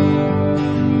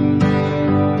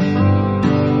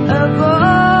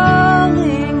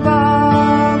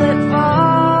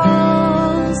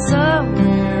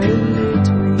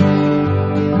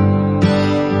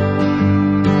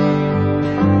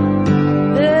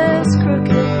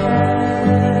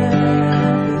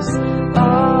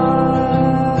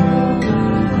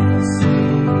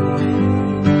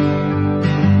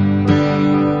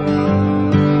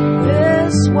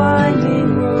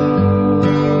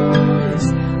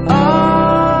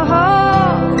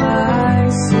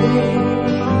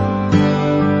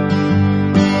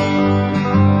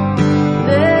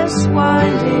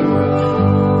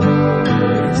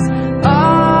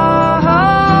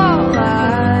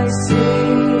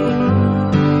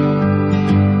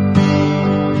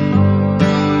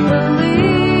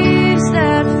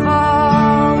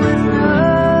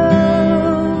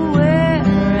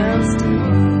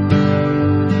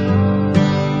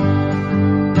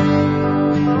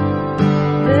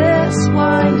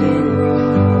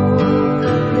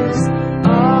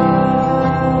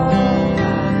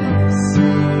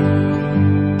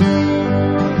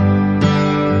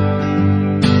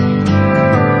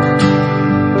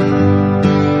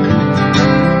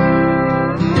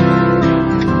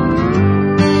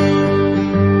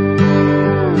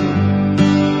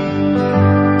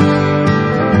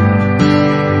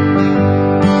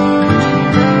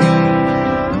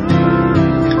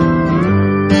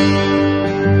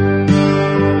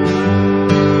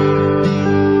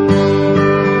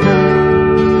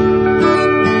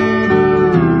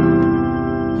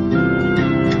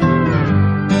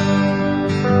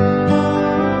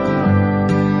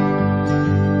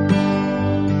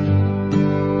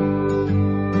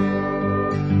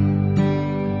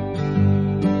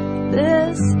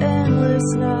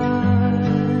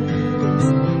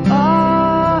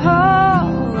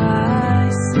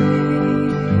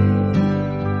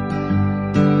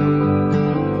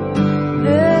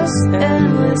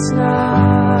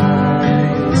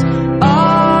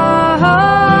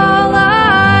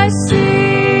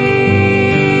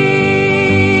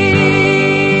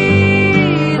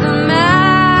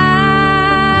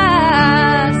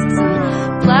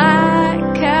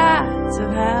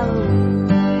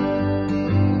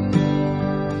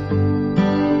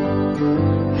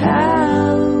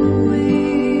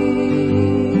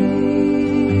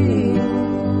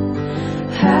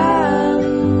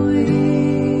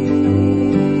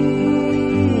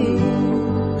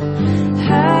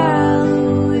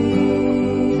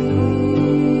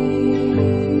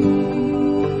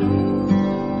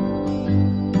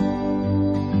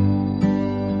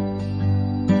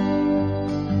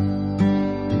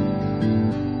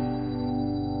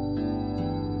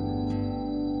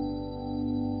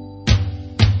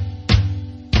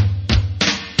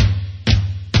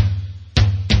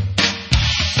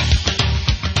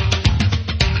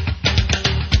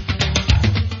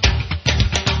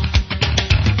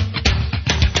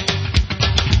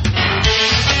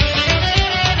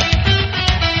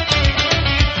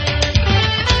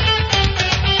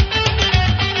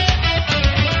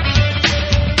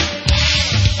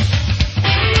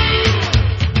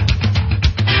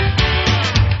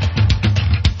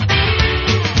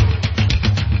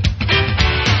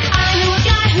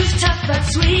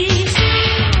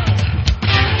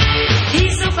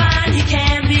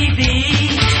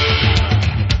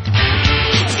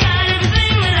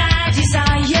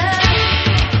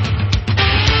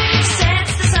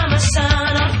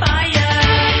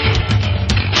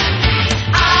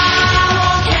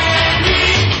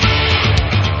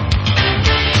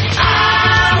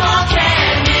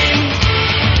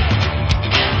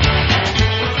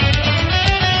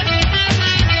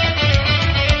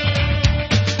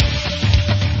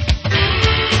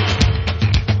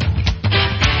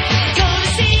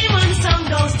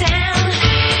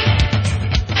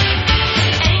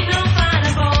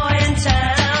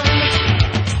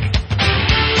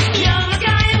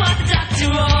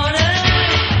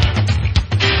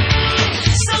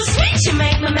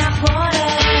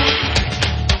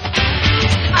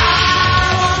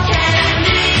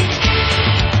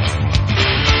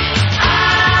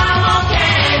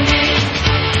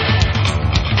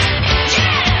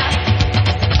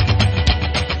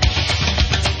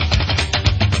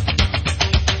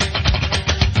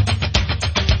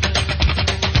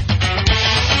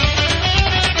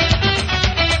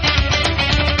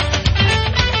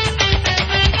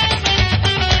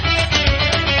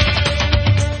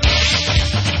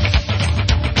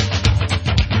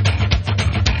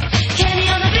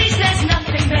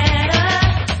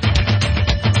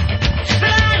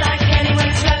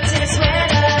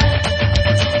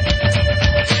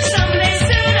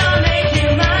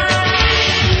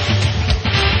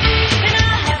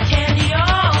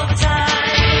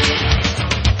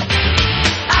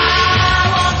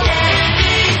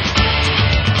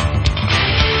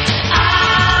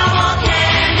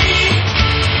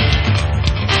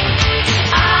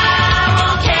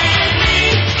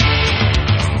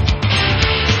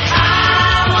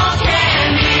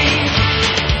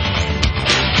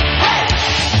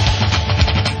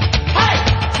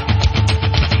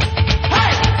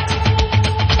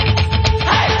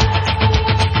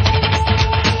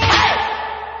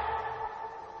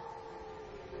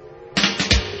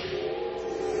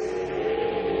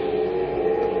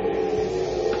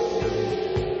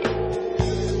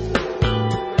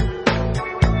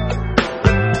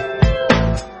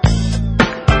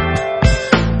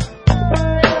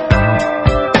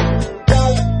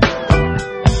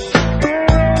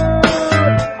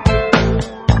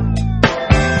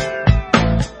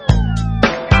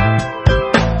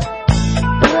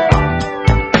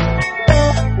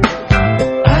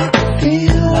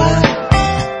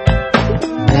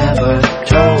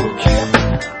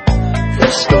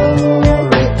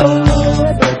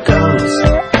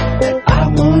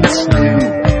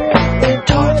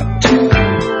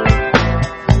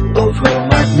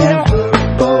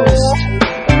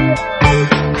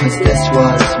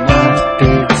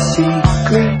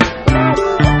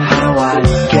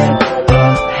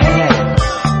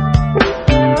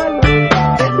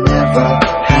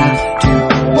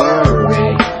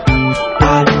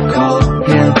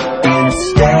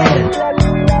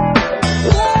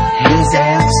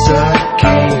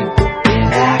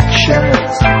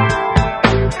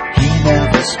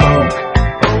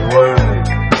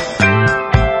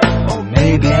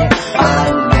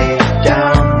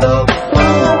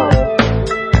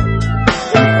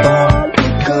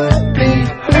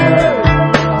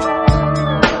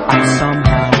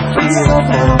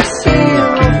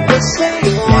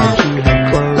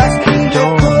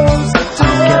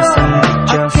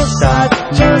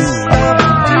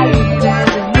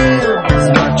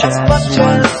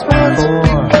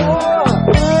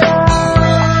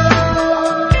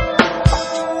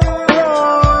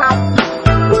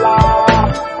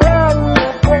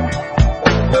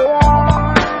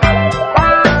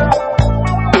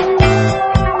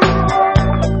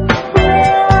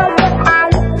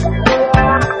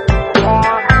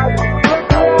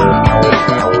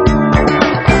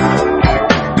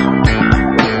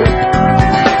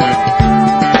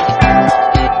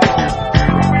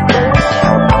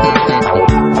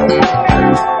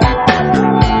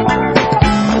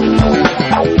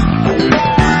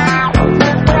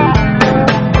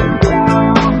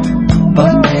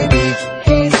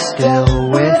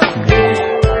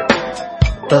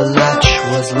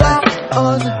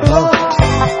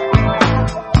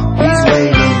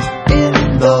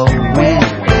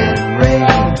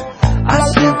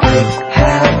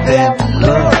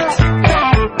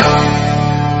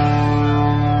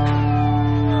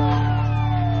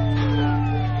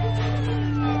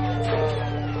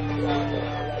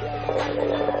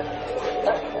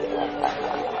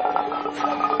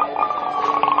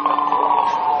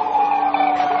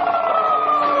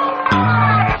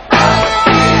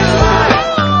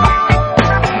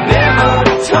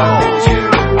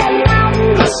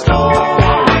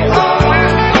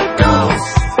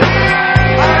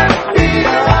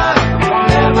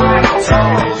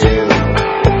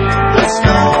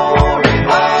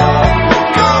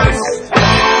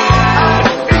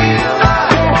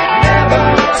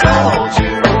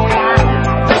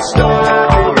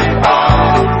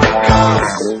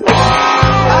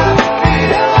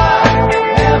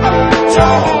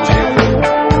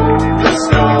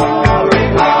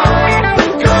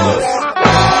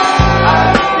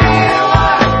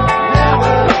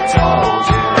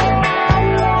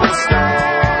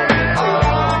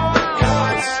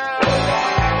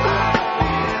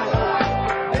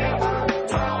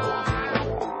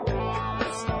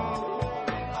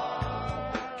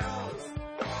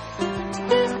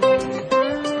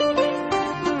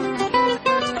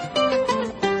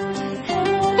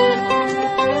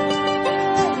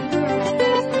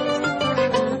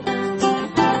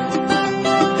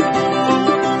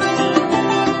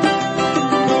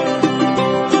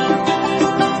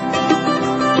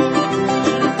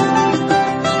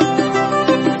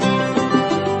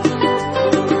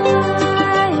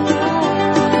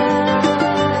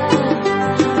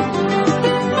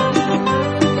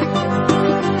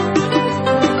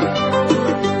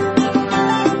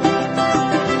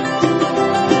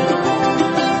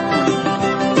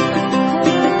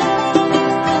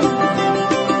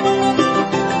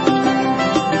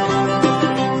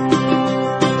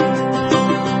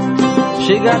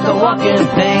 She got the walking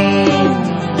pain,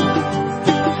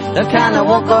 the kind that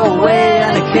won't go away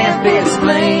and it can't be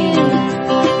explained.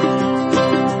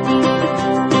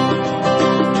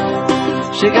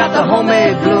 She got the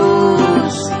homemade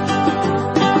blues.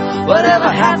 Whatever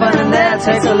happened in there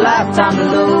takes a lifetime to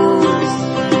lose.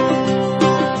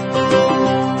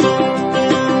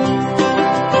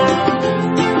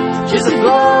 She's a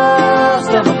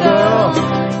ghost of a girl.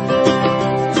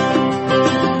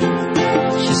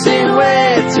 She's seen way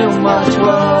too much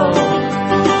world.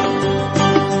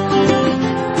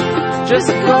 Just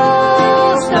a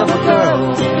ghost of a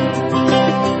girl,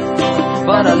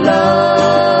 but I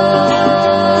love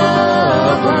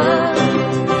her.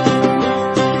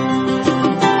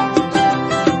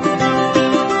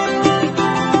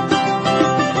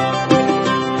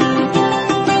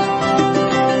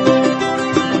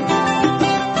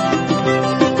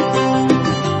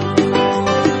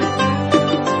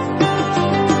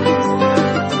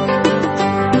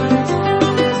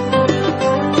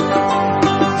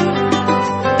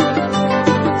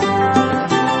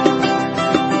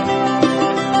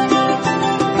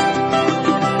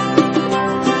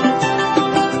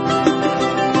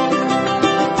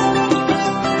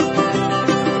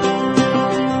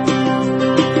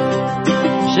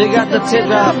 She got the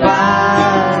teardrop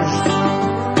eyes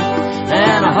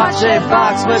and a heart-shaped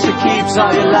box where she keeps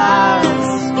all your lies.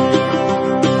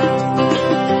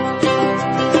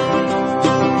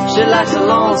 She likes a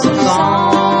lonesome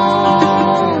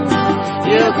song.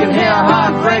 You can hear her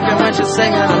heart breaking when she's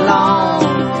singing along.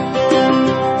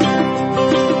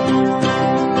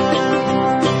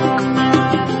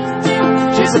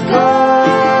 She's a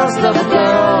ghost of a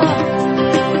girl.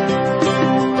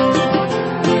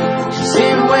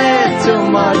 Seen way too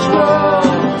much world.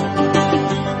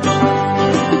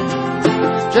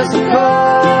 Just a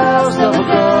ghost of a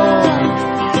girl,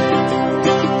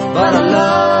 but I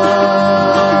love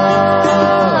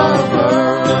her.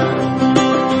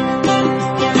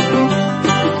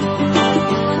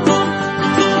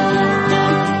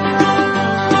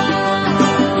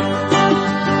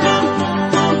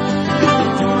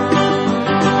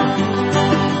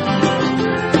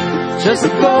 Just a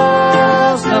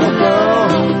ghost of a girl.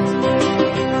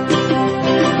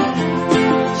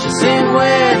 She's seen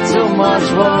way too much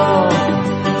world.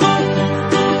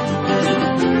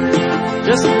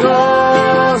 Just a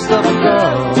ghost of a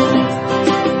girl,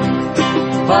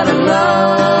 but I love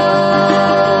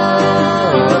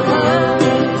her.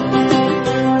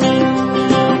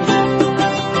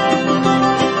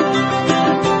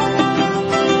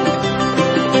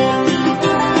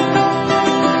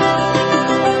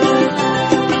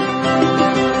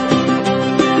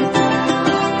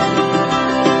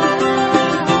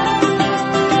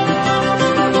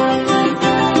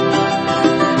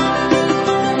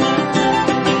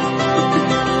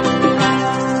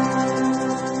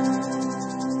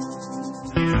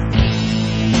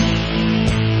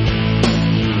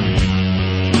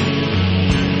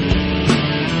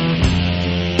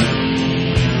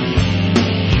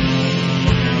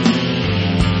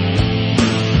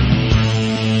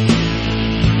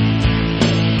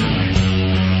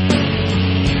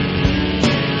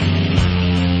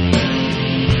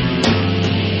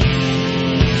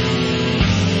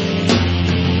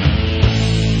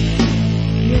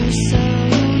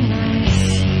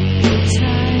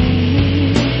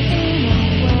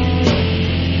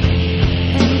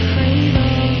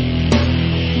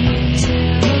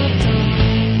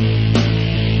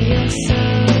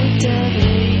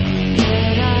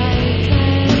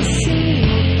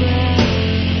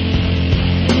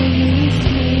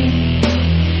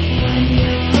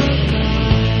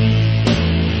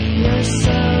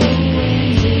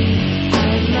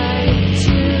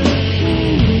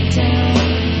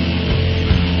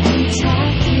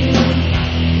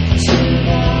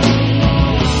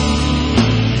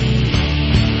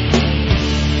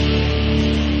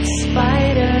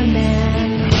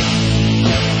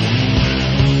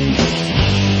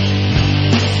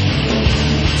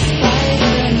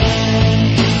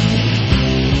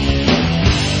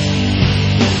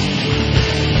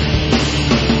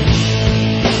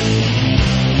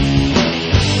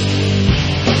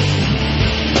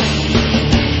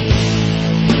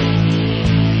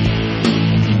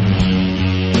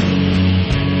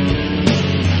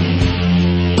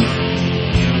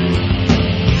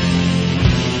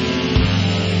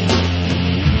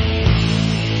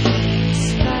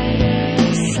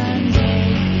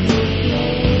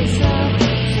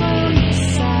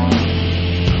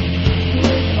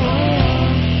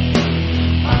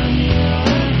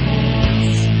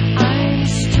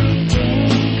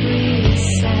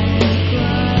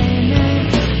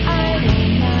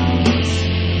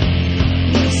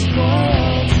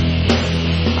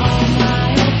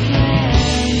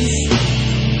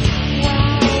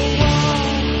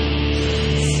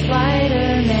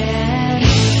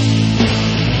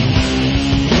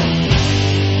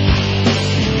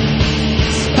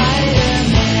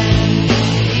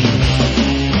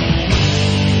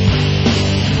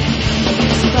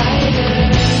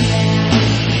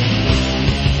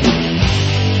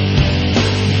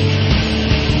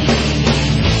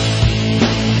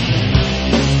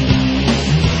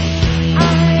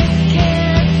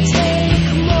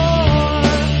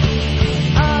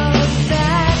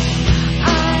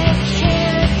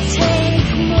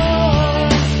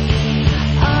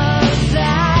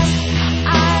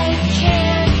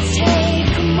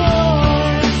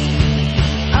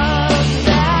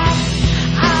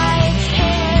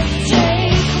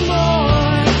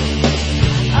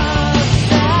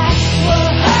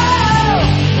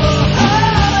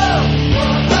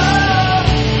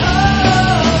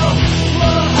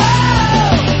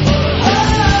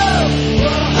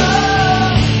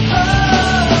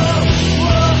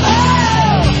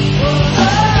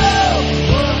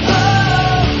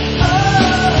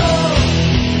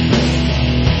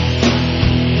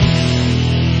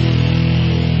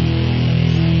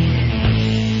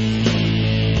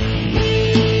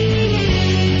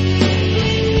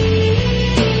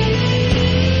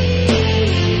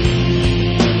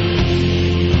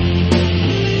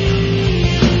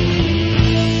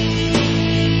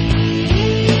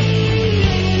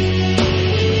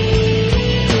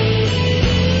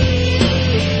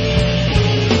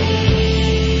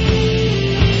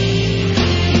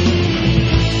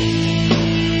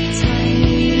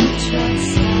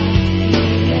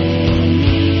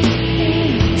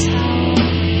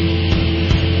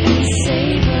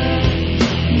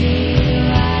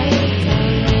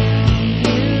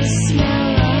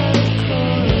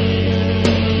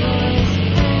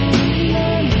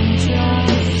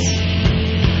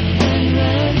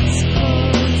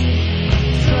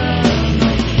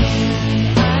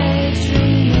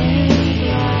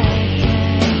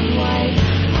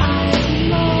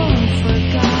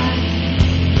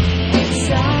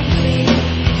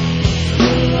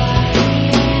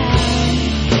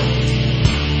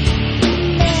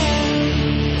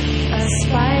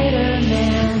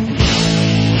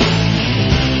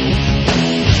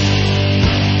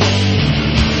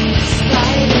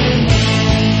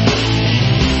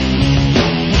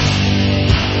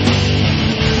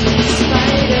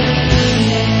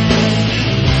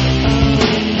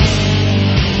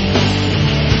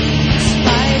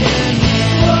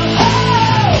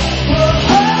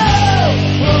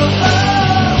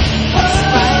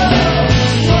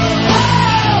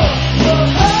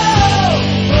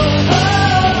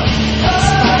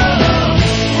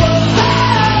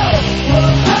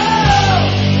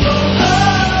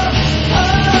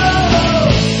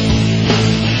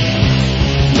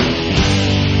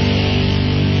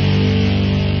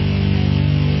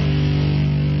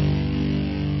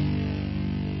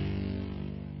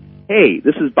 Hey,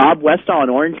 this is Bob Westall in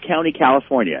Orange County,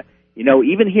 California. You know,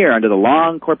 even here, under the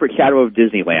long corporate shadow of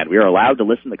Disneyland, we are allowed to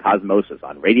listen to Cosmosis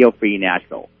on Radio Free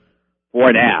Nashville.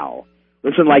 For now.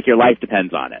 Listen like your life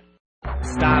depends on it.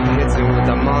 Stop hitting with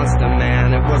the monster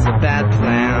man, it was a bad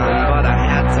plan, but I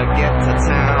had to get to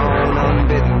town,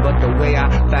 unbidden, but the way I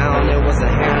found it was a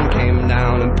hand came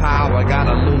down and power got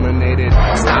illuminated.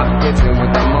 Stop hitting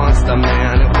with the monster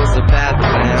man, it was a bad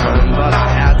plan, but I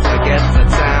had to get to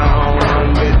town,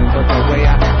 unbidden, but the way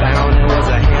I found it was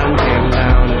a hand came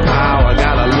down and power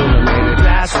got illuminated.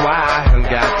 That's why I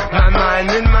got my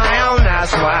mind in my own,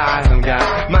 that's why I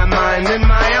got my mind in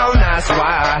my own, that's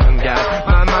why I got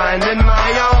my mind in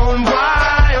my own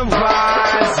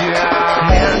wise, yeah.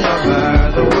 Hand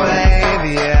over the wave,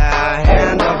 yeah.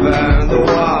 Hand over the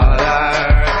water.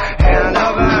 Hand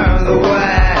over the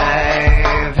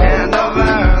wave. Hand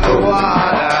over the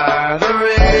water. The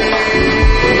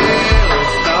realest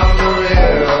of the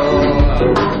real.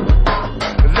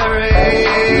 The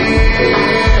realest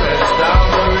of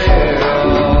the real.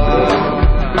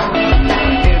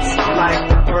 It's like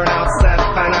the burnout set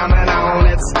phenomenon.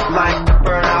 It's like the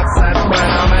burnout set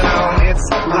phenomenon. It's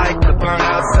like the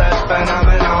burnout set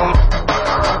phenomenon.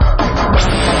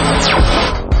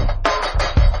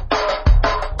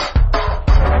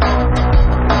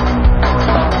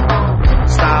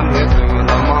 Stop hitting with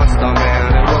the monster man.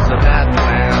 It was a bad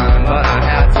plan, but I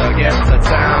had to get to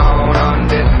town.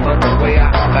 Undid, but the way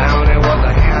I found it was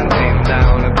a hand came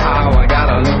down and power got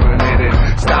illuminated.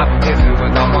 Stop hitting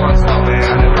with the monster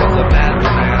man. It was a bad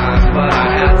plan, but I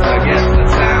had to get to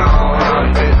town.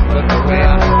 But the way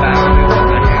I found it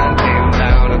was a hand came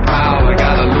down and power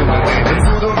got illuminated.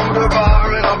 Through the Buddha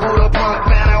bar in a Buddha punk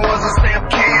band, it was a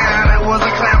stamp can, it was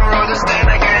a clamor of the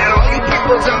stand again. All you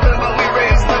people jumping, but we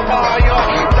raised the bar.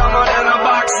 You're dumber than a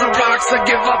box of rocks, a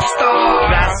give up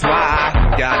star. That's why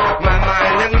I got my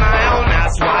mind in my own.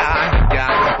 That's why I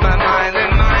got my mind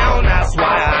in my own. That's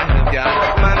why I got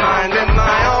my mind in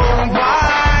my own.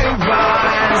 Why,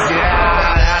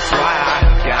 yeah. That's why I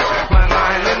got my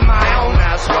mind in my own.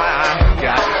 That's why I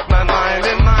got my mind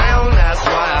in my own. That's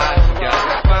why I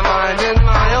got my mind in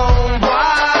my own.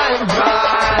 Why,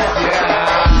 yeah.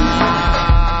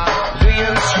 The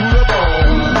inscrutable,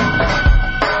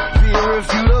 the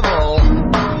irrefutable,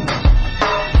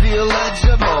 the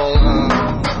illegible,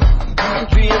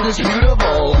 the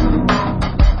indisputable,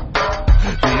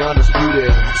 the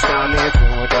undisputed. Stop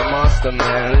hitting with the monster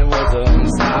man. It was a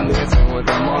stop hitting with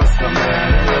the monster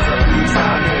man. It was a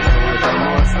stop hitting with the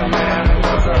monster man. It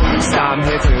was a stop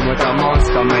hitting with the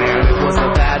monster man. It was a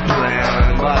bad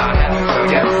plan, but I had to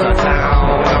get to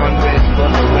town. Unbidden,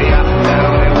 but the way I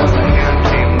found it was a hand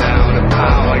came down and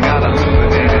power got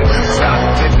illuminated. Stop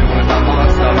hitting with the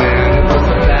monster man. It was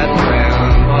a bad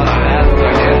plan, but I had to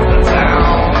get to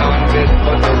town. Unbidden,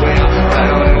 but the way I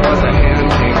found it was a hand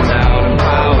came down and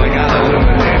power got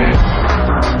illuminated.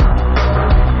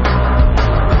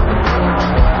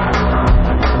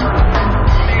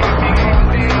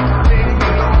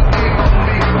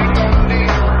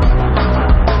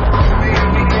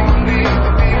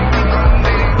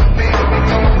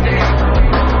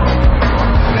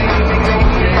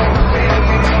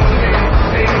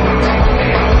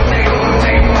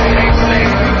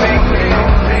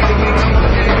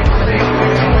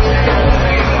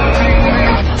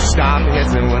 Stop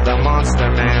hitting with the monster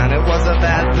man. It was a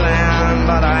bad plan,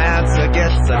 but I had to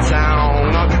get to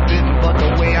town. I didn't, but the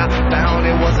way I found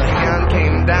it was a hand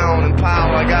came down and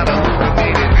power got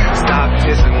illuminated. Stop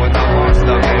hitting with the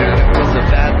monster man. It was a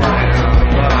bad plan,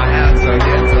 but I had to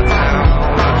get to town.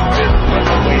 I didn't, but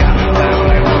the way I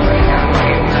found it was a hand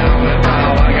came down and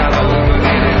power got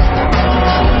illuminated.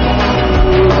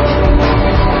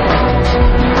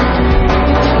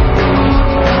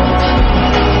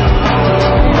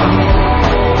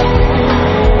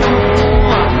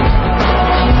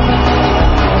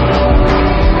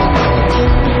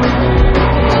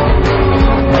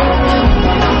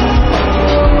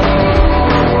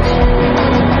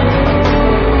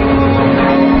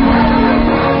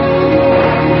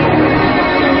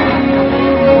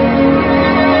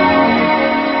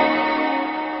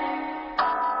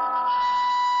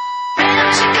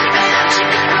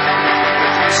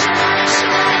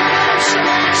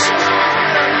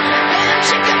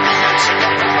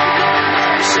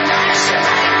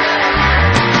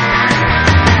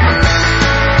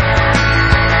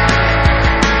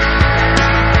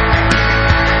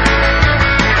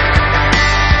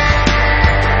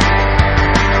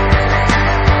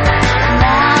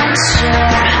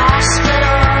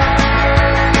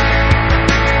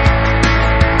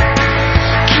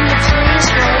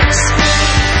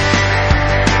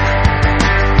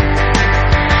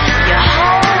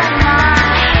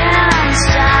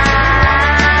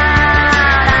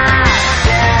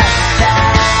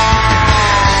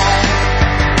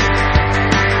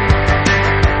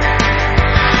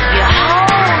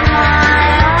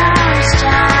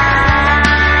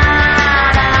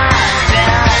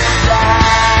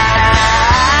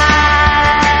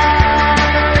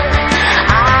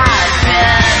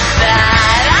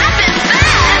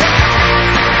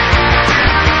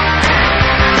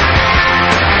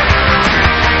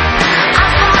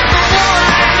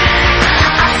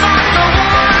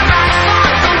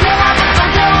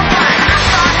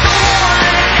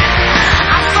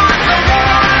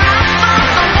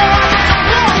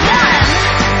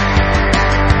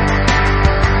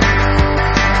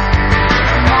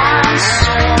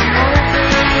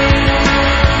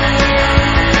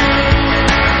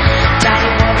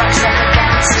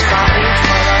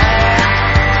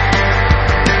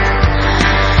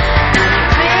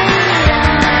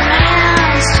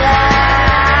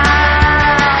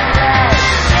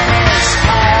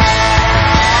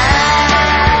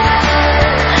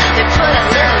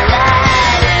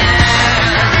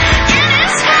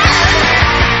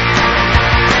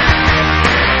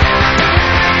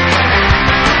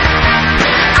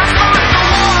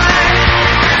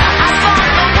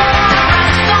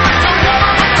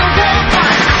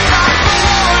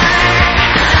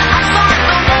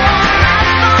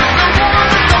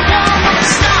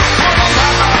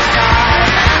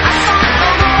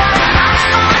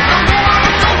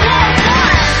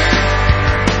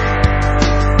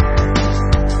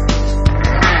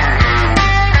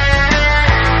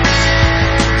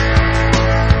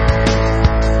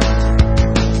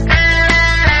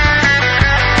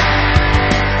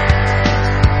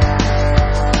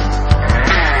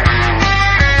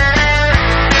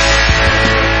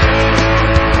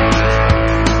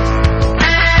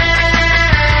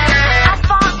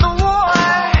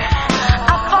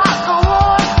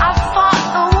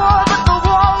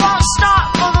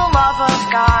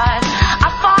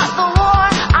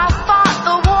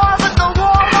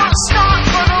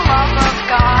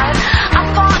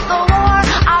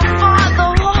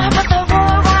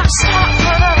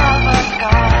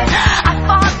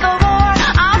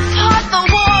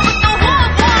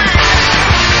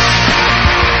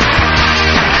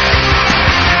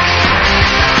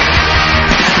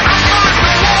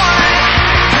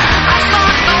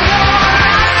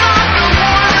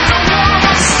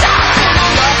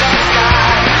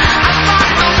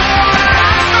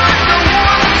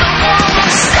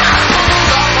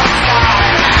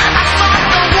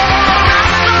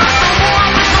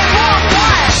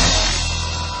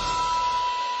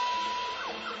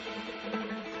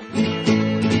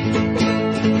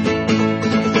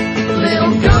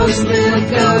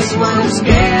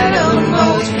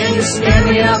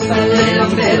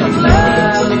 little bit of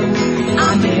love.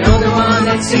 I'm the only one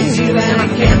that sees you, and I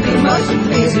can't do much to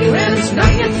please you, and it's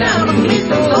not yet down to meet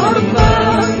the Lord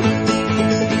above.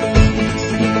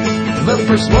 The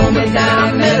first moment that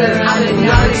I met her, I did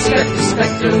not expect to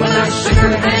respect her. When I shook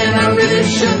her hand, I really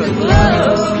shook with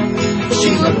love.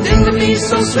 She looked into me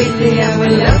so sweetly, and we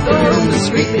left the room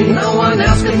discreetly. No one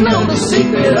else could know the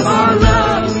secret of our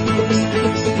love.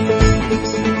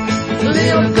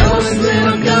 Little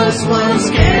ghost, what I'm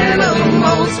scared of the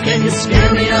most. Can you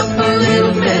scare me up a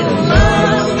little bit of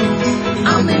love?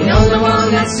 I'm the only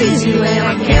one that sees you, and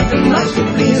I can't do much to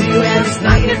please you, and it's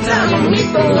not yet time to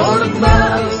meet the Lord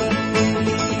above.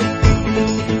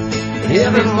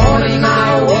 Every morning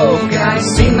I awoke, I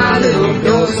see my little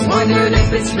ghost, wondering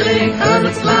if it's really her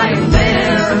that's lying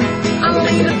there. I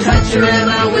leaned to touch her and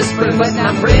I whispered, but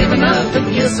not brave enough to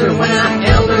kiss her. When I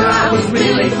held her, I was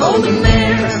really holding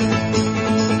there.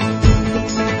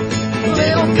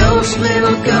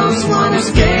 Little ghost, one I'm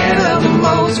scared of the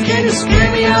most. Can you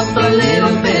scare me up a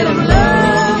little bit of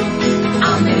love?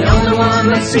 I'm the only one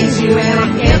that sees you, and I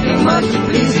can't do much to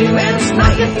please you, and it's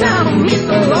not yet time to meet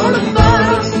the Lord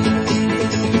above.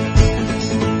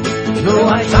 Though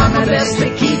I tried my best to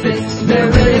keep it, there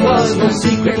really was no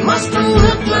secret. Must have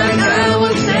looked like I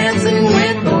was dancing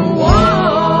with the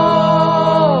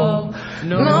wall.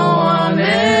 No one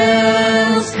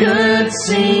else could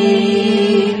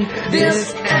see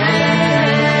this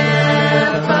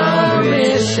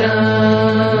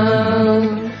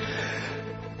apparition,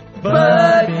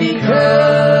 but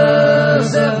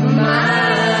because of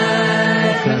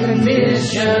my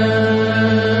condition,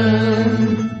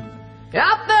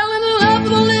 I fell in love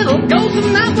with a little ghost,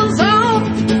 and that was all.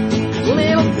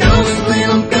 Little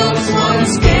ghost, what I'm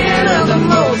scared of the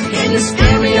most. Can you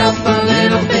scare me up a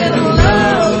little bit of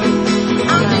love?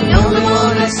 I'm the only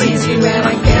one that sees you, and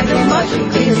I can't do much to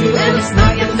please you, and it's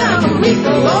not yet time to meet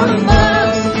the Lord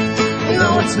above.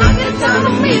 No, it's not yet time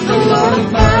to meet the Lord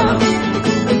above.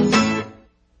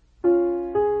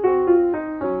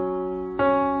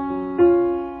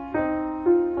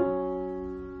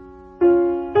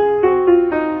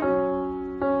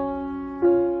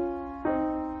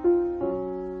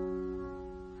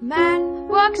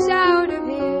 Walks out of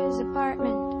his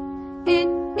apartment. It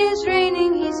is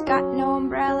raining, he's got no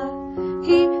umbrella.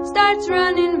 He starts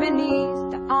running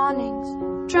beneath the awnings,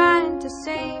 trying to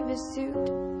save his suit.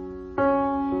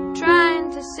 Trying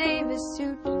to save his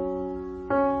suit.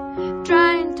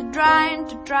 Trying to dry,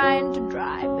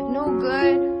 but no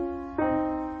good.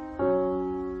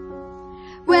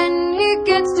 When he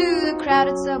gets to the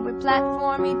crowded subway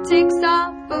platform, he takes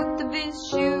off both of his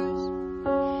shoes.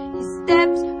 He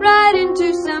steps right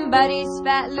into somebody's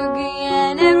fat looking,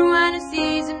 and everyone who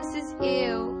sees him says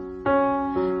ew.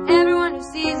 Everyone who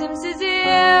sees him says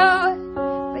ew.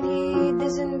 But he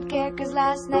doesn't care, 'cause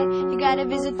last night he got a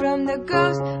visit from the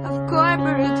ghost of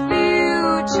corporate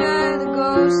future. The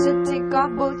ghost said take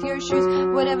off both your shoes,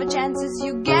 whatever chances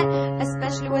you get,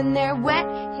 especially when they're wet.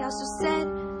 He also said,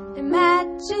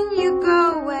 imagine you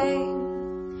go away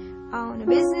on a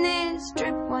business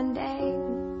trip one day.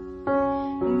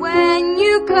 When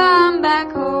you come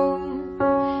back home,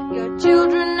 your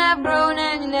children have grown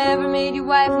and you never made your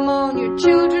wife moan. Your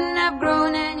children have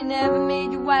grown and you never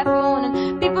made your wife moan.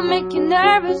 And people make you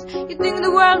nervous, you think the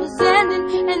world is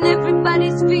ending, and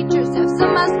everybody's features have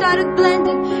somehow started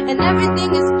blending. And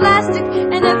everything is plastic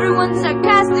and everyone's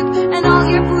sarcastic, and all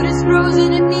your food is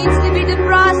frozen, it needs to be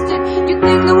defrosted. You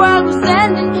think the world was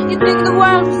ending, you think the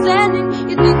world was ending,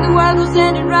 you think the world was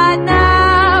ending right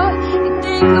now. You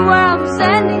think the world was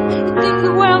ending, you think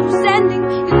the world was ending,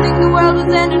 you think the world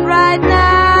was ending right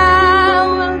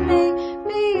now. Well,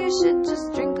 maybe you should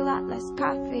just drink a lot less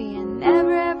coffee and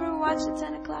never ever watch the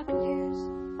 10 o'clock news.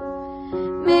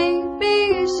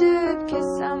 Maybe you should kiss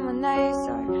someone nice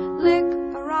or lick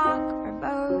a rock or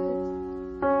both.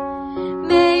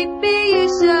 Maybe you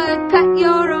should cut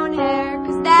your own hair,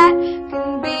 'cause that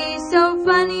can be so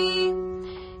funny.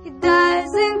 It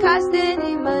doesn't cost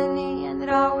any money and it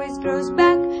always grows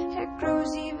back. Hair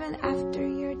grows even after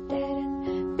you're dead.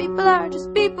 And people are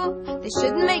just people, they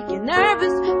shouldn't make you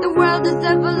nervous. The world is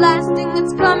everlasting,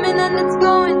 it's coming and it's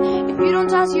going. If you don't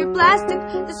toss your plastic,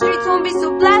 the streets won't be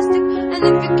so plastic. And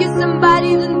if you kiss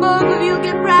somebody, then both of you'll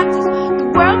get practice. The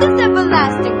world is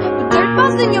everlasting, but dirt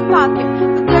falls in your pocket.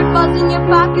 But dirt falls in your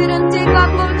pocket and take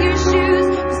off both your shoes.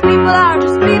 'Cause people are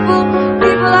just people,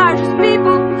 people are just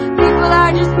people, people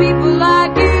are just people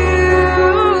like you.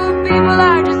 People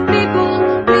are just people,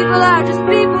 people are just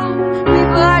people,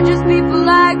 people are just people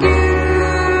like you.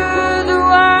 The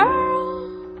world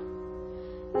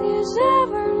is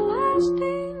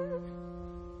everlasting,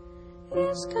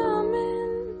 it's coming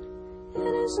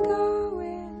is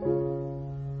going.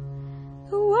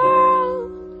 The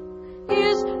world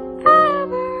is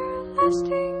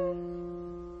everlasting.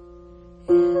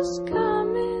 Is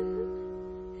coming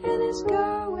and is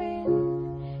going.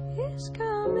 Is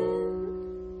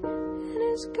coming and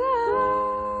is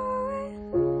going.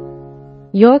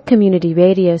 Your community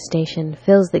radio station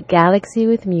fills the galaxy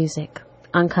with music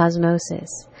on Cosmosis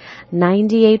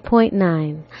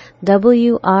 98.9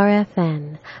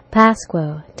 WRFN,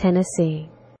 Pasquo, Tennessee.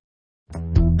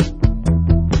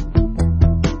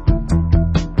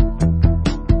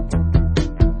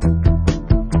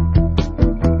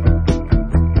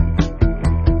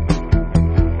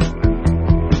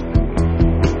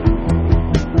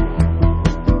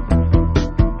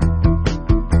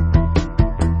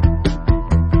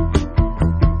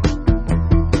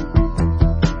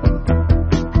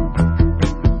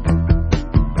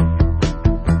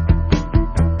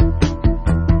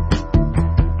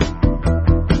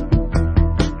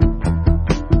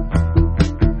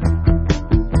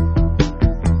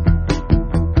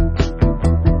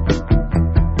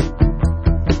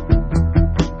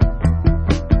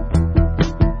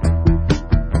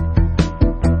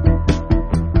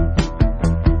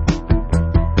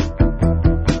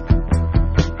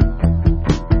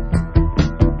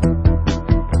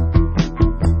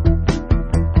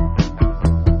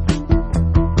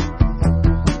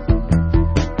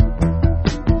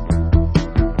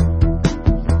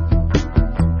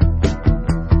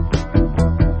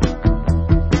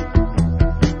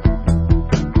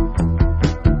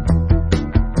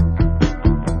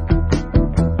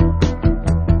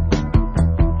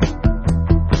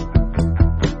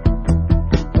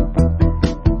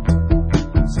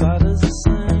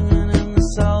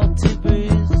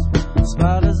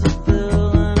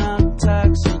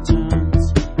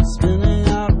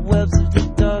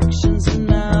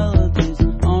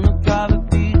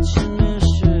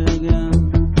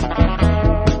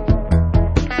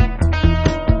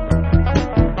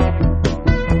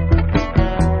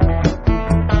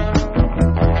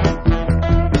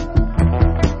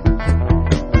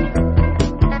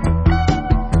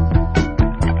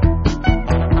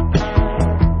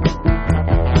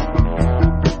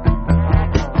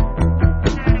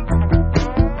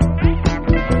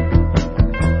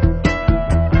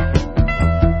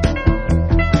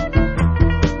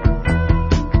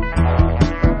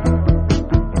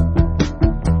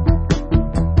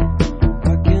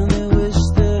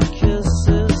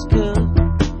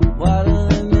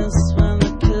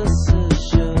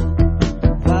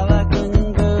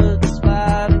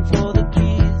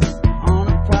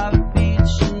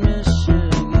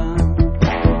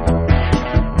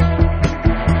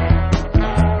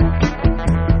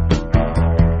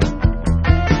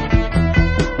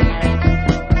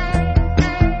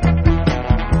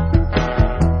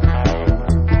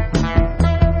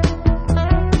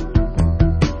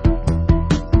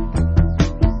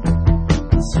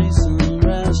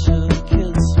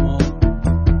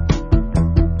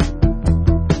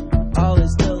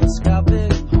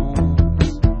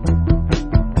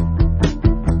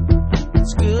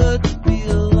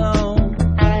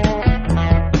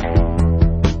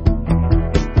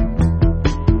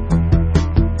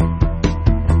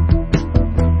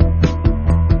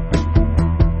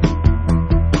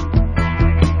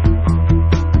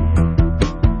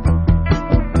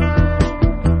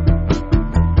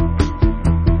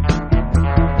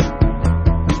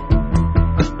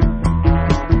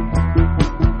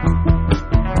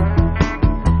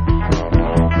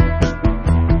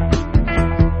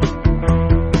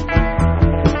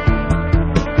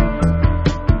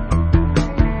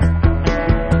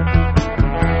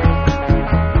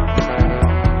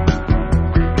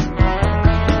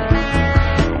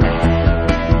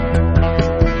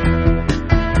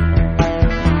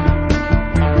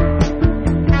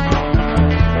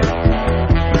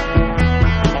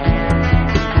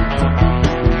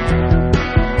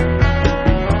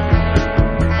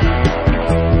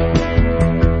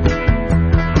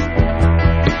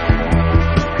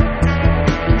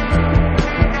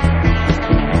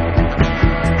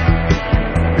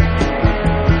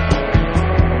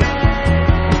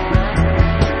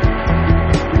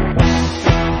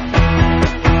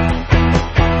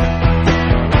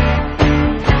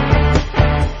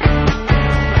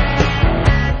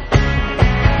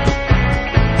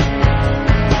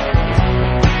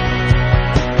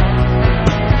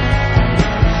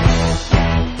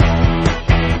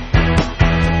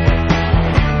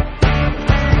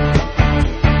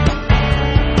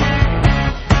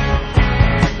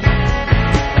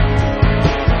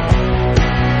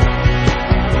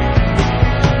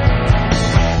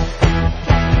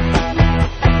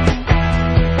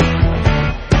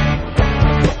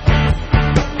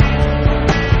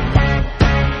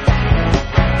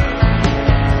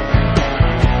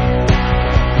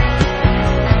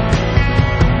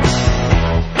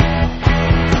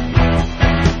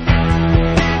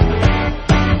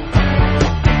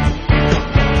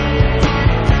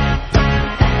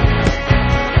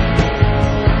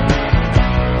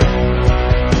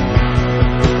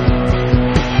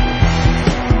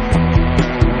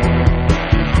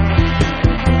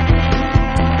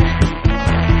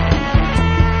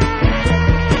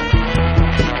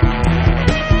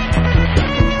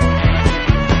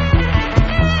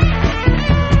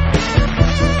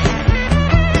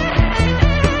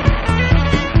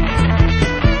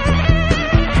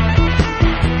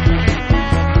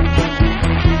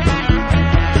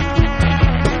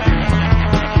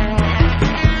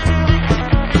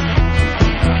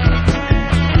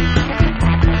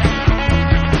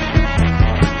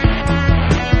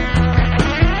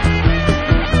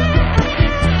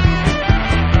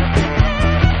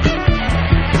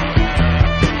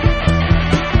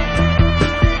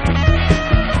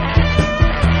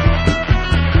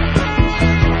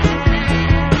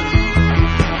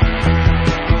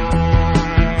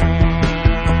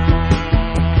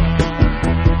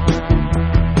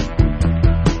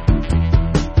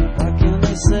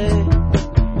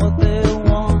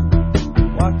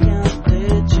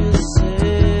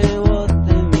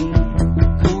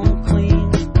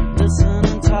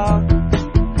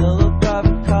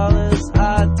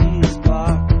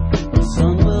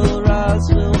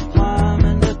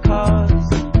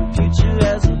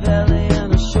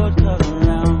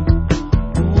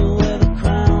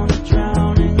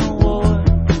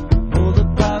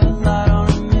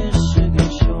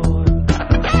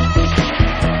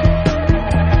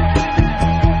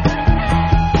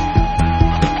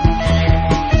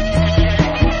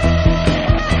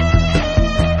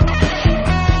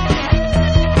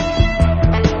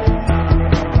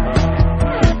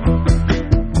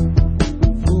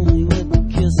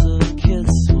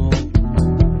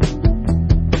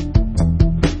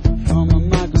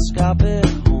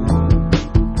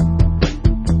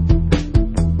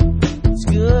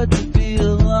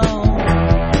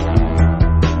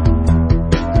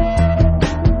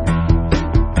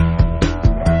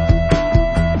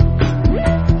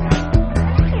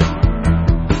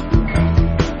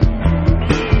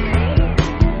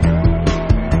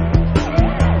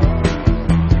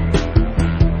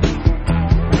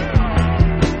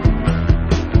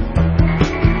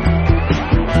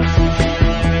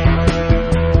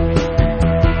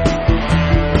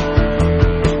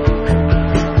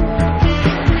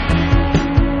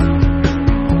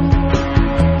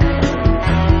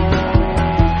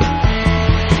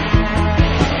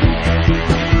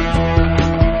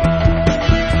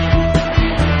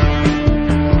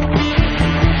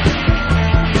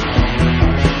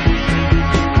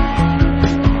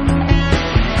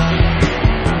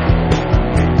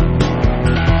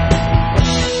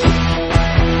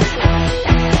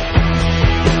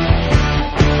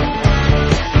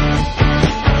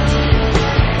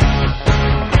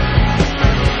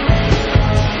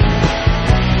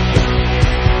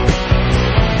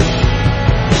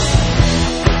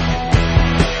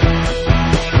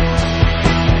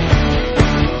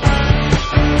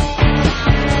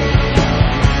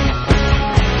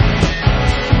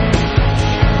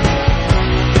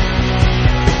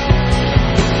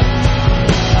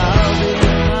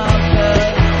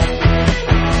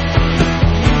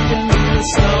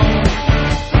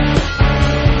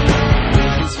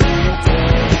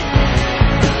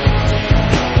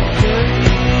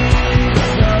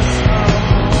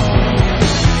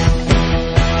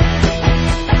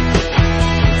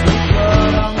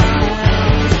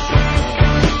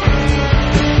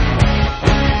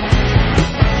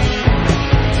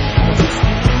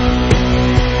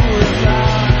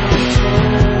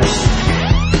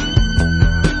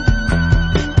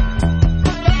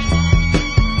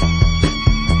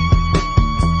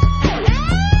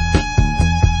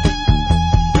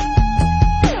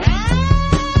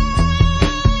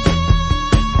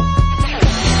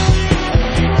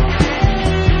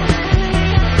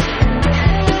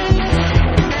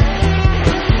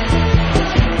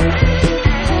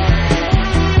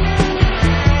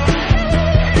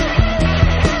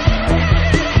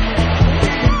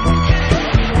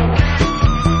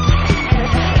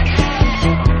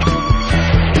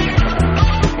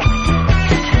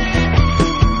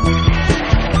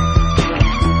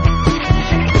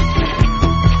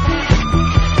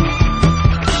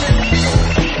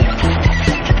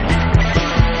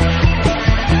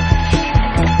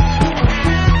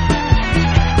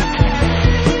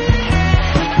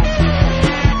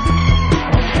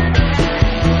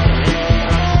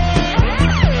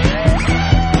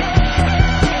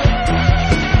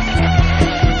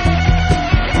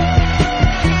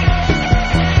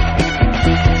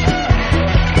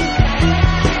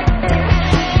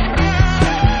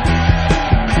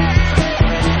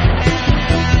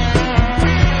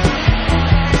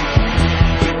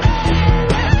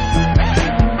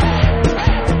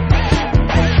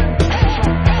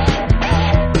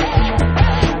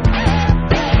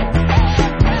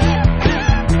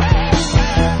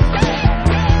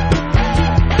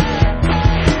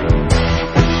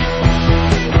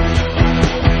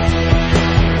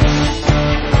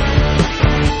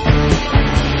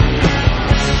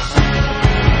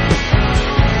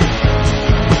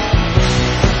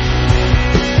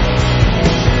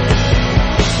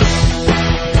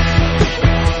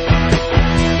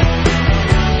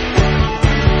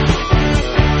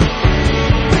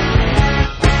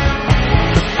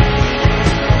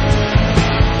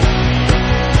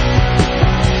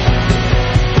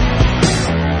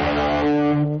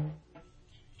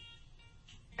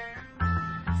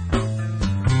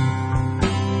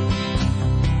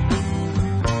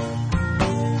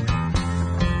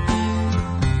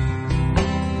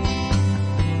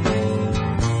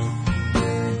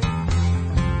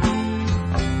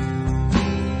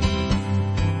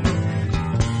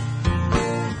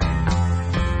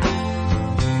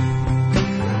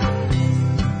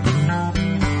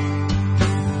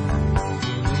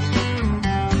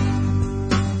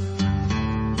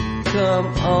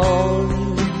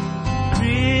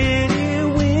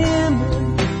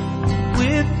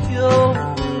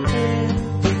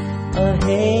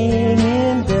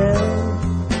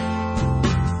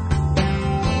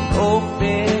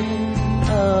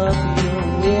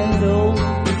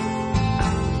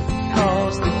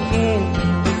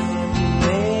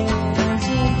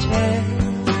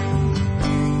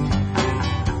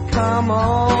 Come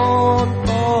on,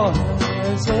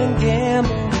 boys, and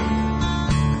gamble.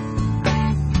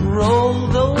 Roll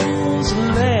those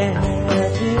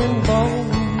laughing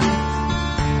bones.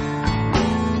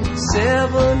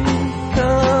 7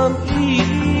 come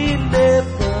 11,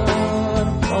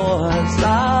 boys,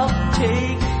 I'll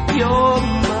take your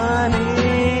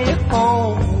money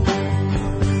home.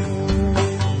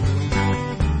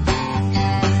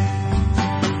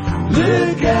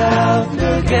 Look out,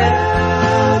 the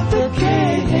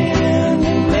Candyman.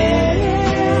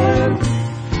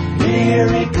 Here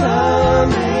he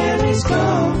comes and he's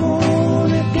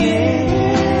gone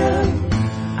again.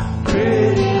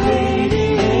 Pretty lady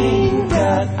ain't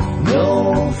got no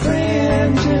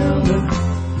friend till the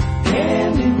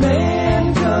Candyman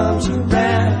comes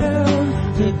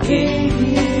around again.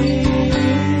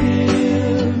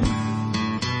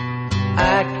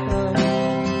 I come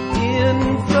in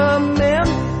from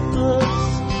Memphis,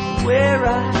 where I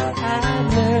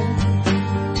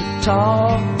learned to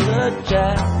talk the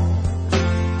jive.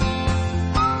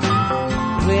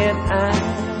 When I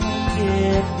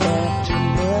get back to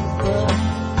Memphis,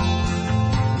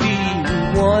 be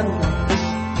one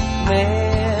last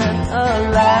man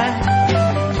alive.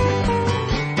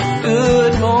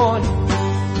 Good morning,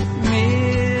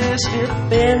 Mr.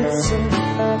 Benson.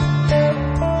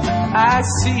 I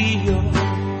see you're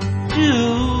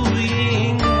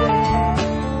doing well.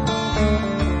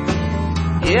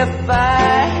 If I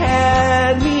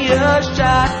had me a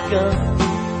shotgun,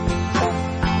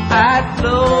 I'd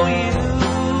blow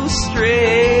you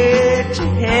straight to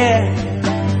hell.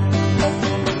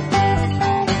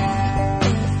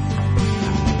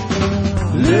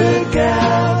 Look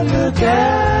out,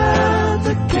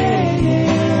 the Candyman.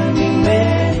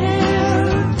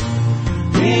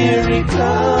 Here he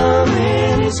comes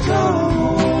and he's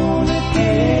gone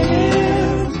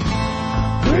again.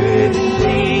 Pretty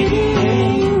lady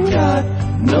ain't got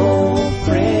no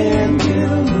friend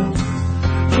till the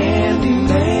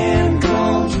Candyman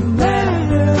comes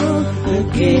around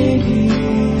again.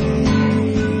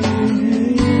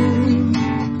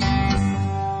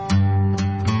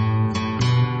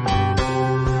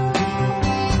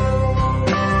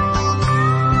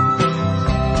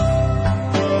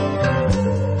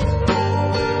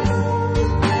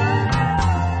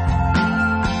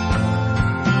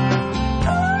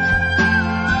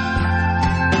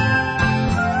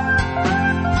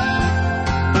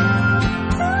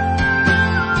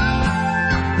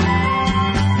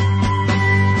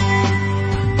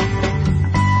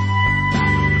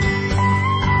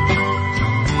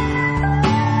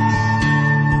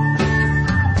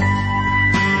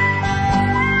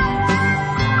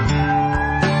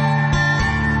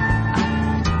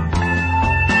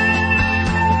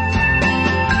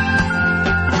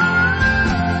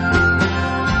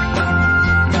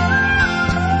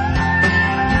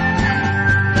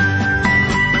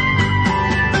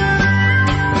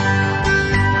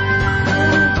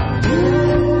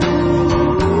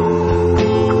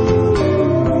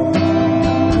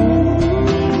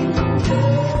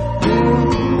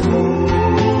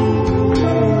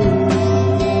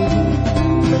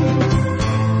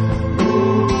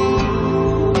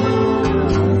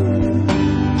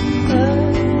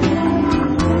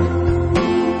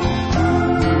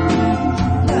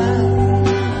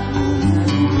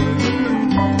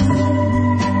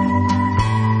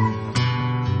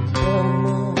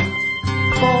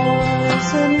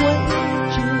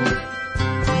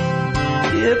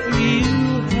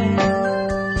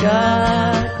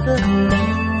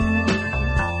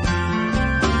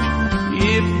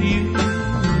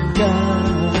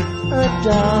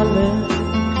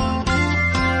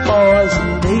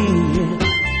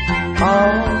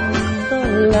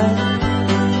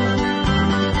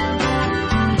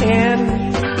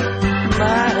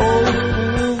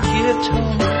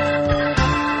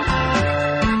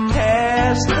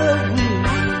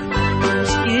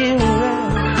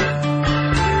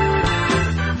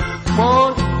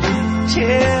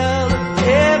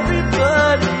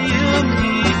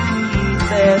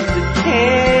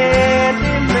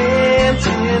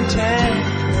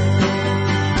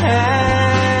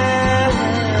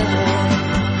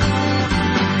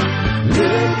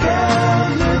 Look out,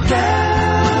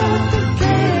 the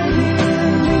Candyman.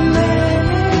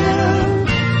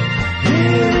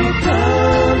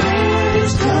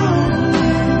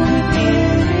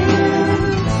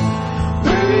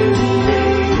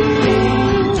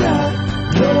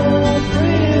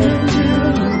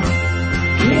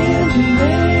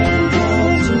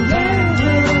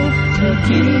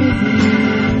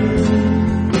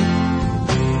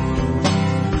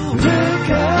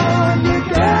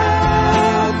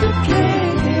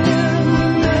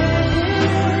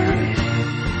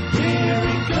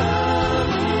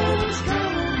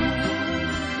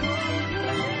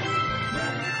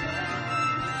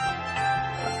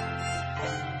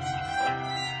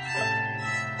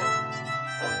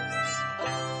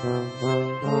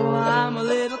 Oh, I'm a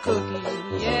little cookie,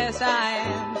 yes I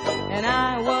am. And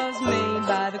I was made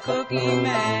by the cookie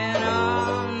man.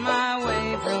 On my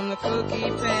way from the cookie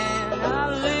pan,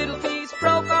 a little piece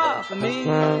broke off of me.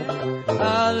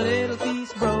 A little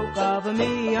piece broke off of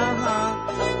me,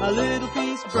 A little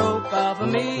piece broke off of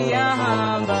me,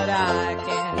 But I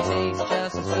can taste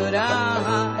just as good,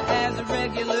 as a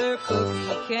regular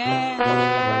cookie can.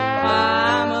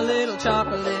 I'm a little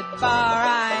chocolate bar,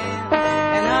 I am.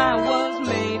 And I was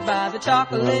made by the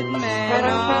chocolate man.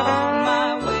 On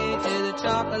my way to the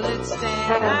chocolate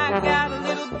stand, I got a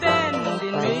little bend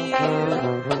in me.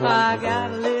 I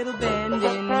got a little bend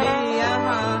in me,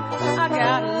 I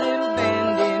got a little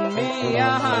bend in me,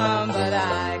 But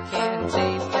I can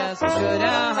taste just as good,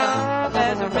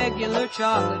 as a regular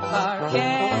chocolate bar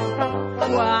can.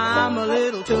 Well, I'm a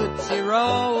little Tootsie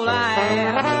Roll, I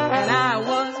am. And I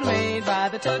was made by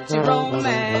the Tootsie Roll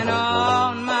man.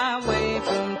 On my way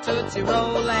from Tootsie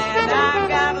Roll land, I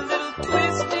got a little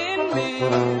twist in me.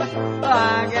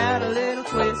 I got a little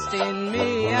twist in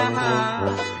me,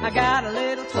 I got a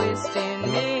little twist in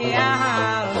me,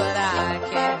 But I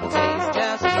can taste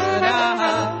just as good,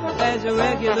 as a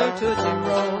regular Tootsie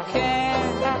Roll can.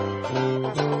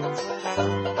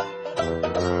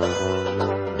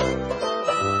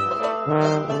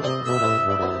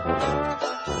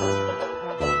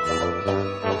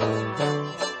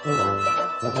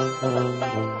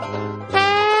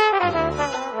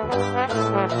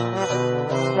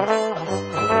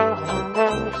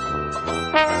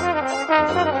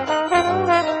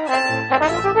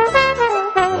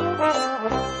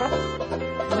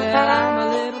 Well, I'm a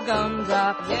little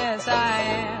gumdrop, yes I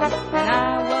am. And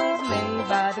I was made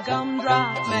by the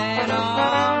gumdrop man.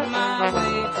 On my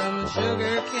way from the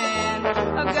sugar can,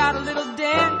 I got a little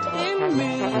dent in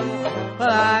me. Well,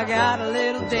 I got a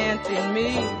little dent in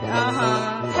me,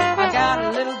 I got a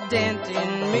little dent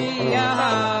in me,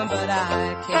 But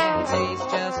I can taste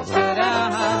just as good,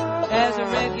 as a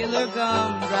regular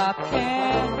gumdrop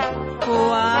can.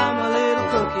 Oh, I'm a little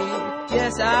cookie,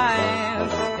 yes I am.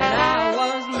 And I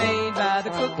was made by the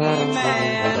cookie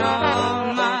man.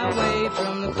 On my way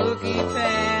from the cookie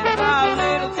pan, a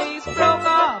little piece broke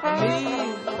off of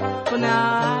me. But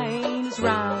now I ain't as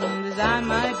round as I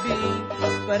might be,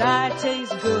 but I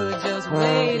taste good, just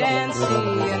wait and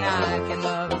see. And I can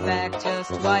love back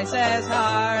just twice as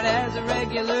hard as a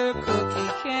regular cookie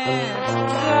can.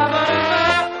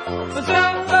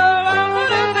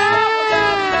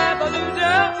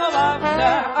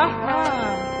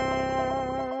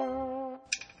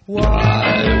 Why,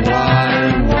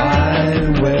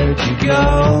 where'd you go?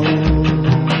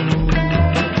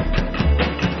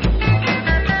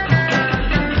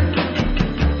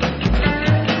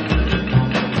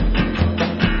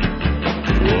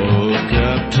 Woke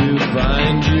up to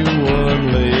find you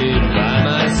warmly by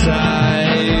my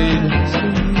side.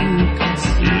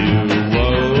 You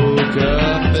woke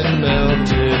up and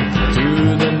melted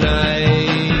through the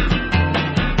night.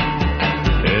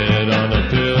 Head on a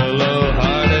pillow,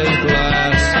 hard as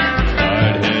glass.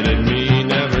 Hard-headed me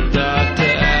never thought to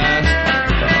ask.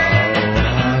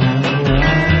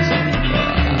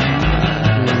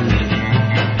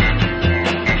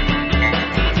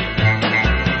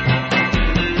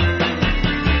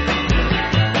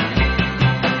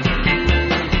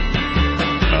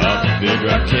 Up Big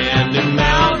Rock Candy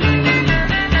Mountain,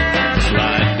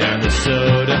 slide down the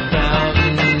soda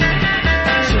fountain.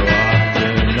 So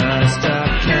often I stop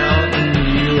counting.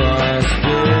 You are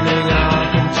spinning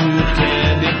off into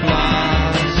candy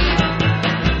floss.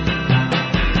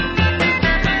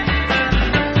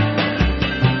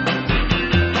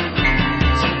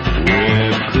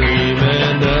 Whipped cream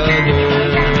and other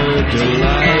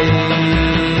delights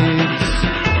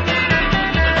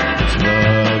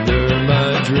smother my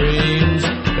dreams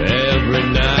every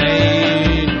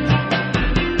night.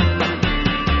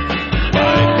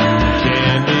 Biting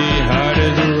candy hard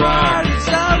as a rock.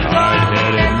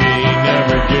 Hard-headed me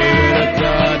never gave it a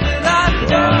thought.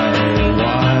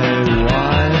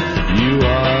 Why, you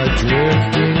are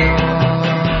drifting on.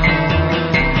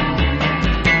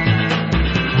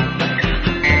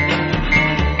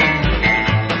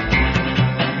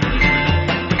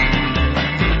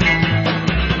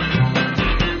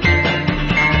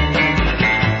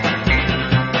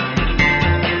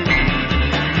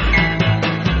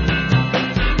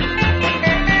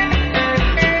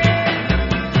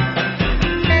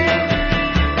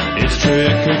 It's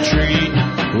trick or treat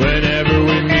whenever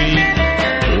we meet.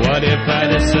 What if I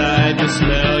decide to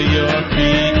smell your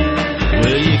feet?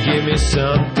 Will you give me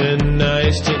something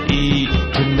nice to eat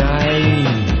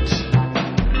tonight?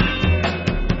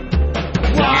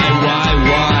 Why,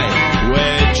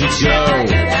 where'd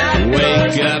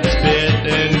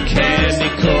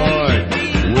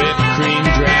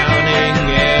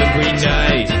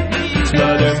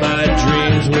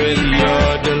dreams with your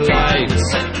delights.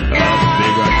 A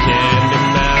bigger candy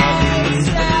mountain.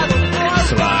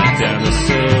 Slide down the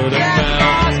soda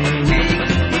fountain.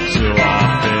 So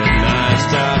often I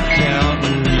stop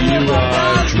counting. You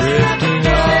are drifting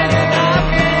off.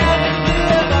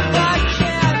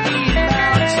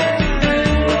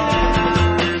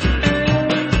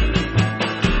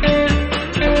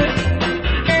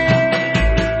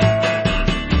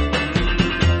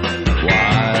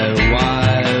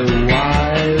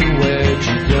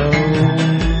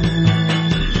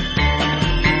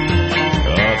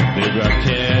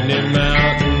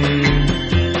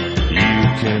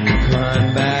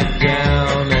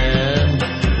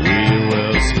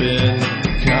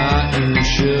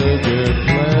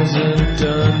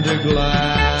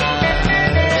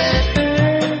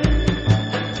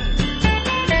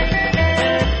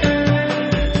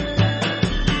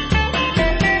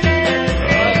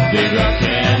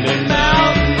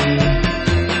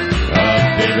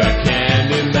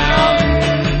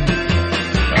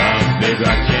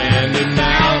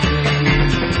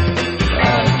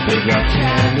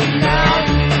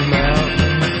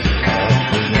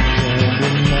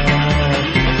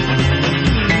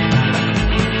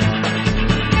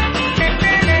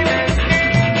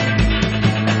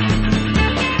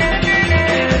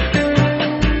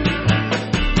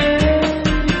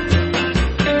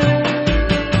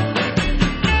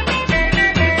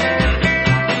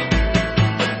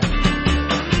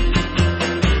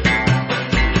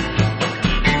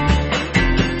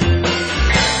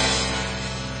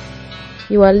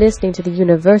 You are listening to the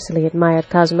universally admired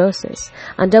Cosmosis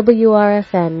on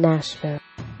WRFN Nashville.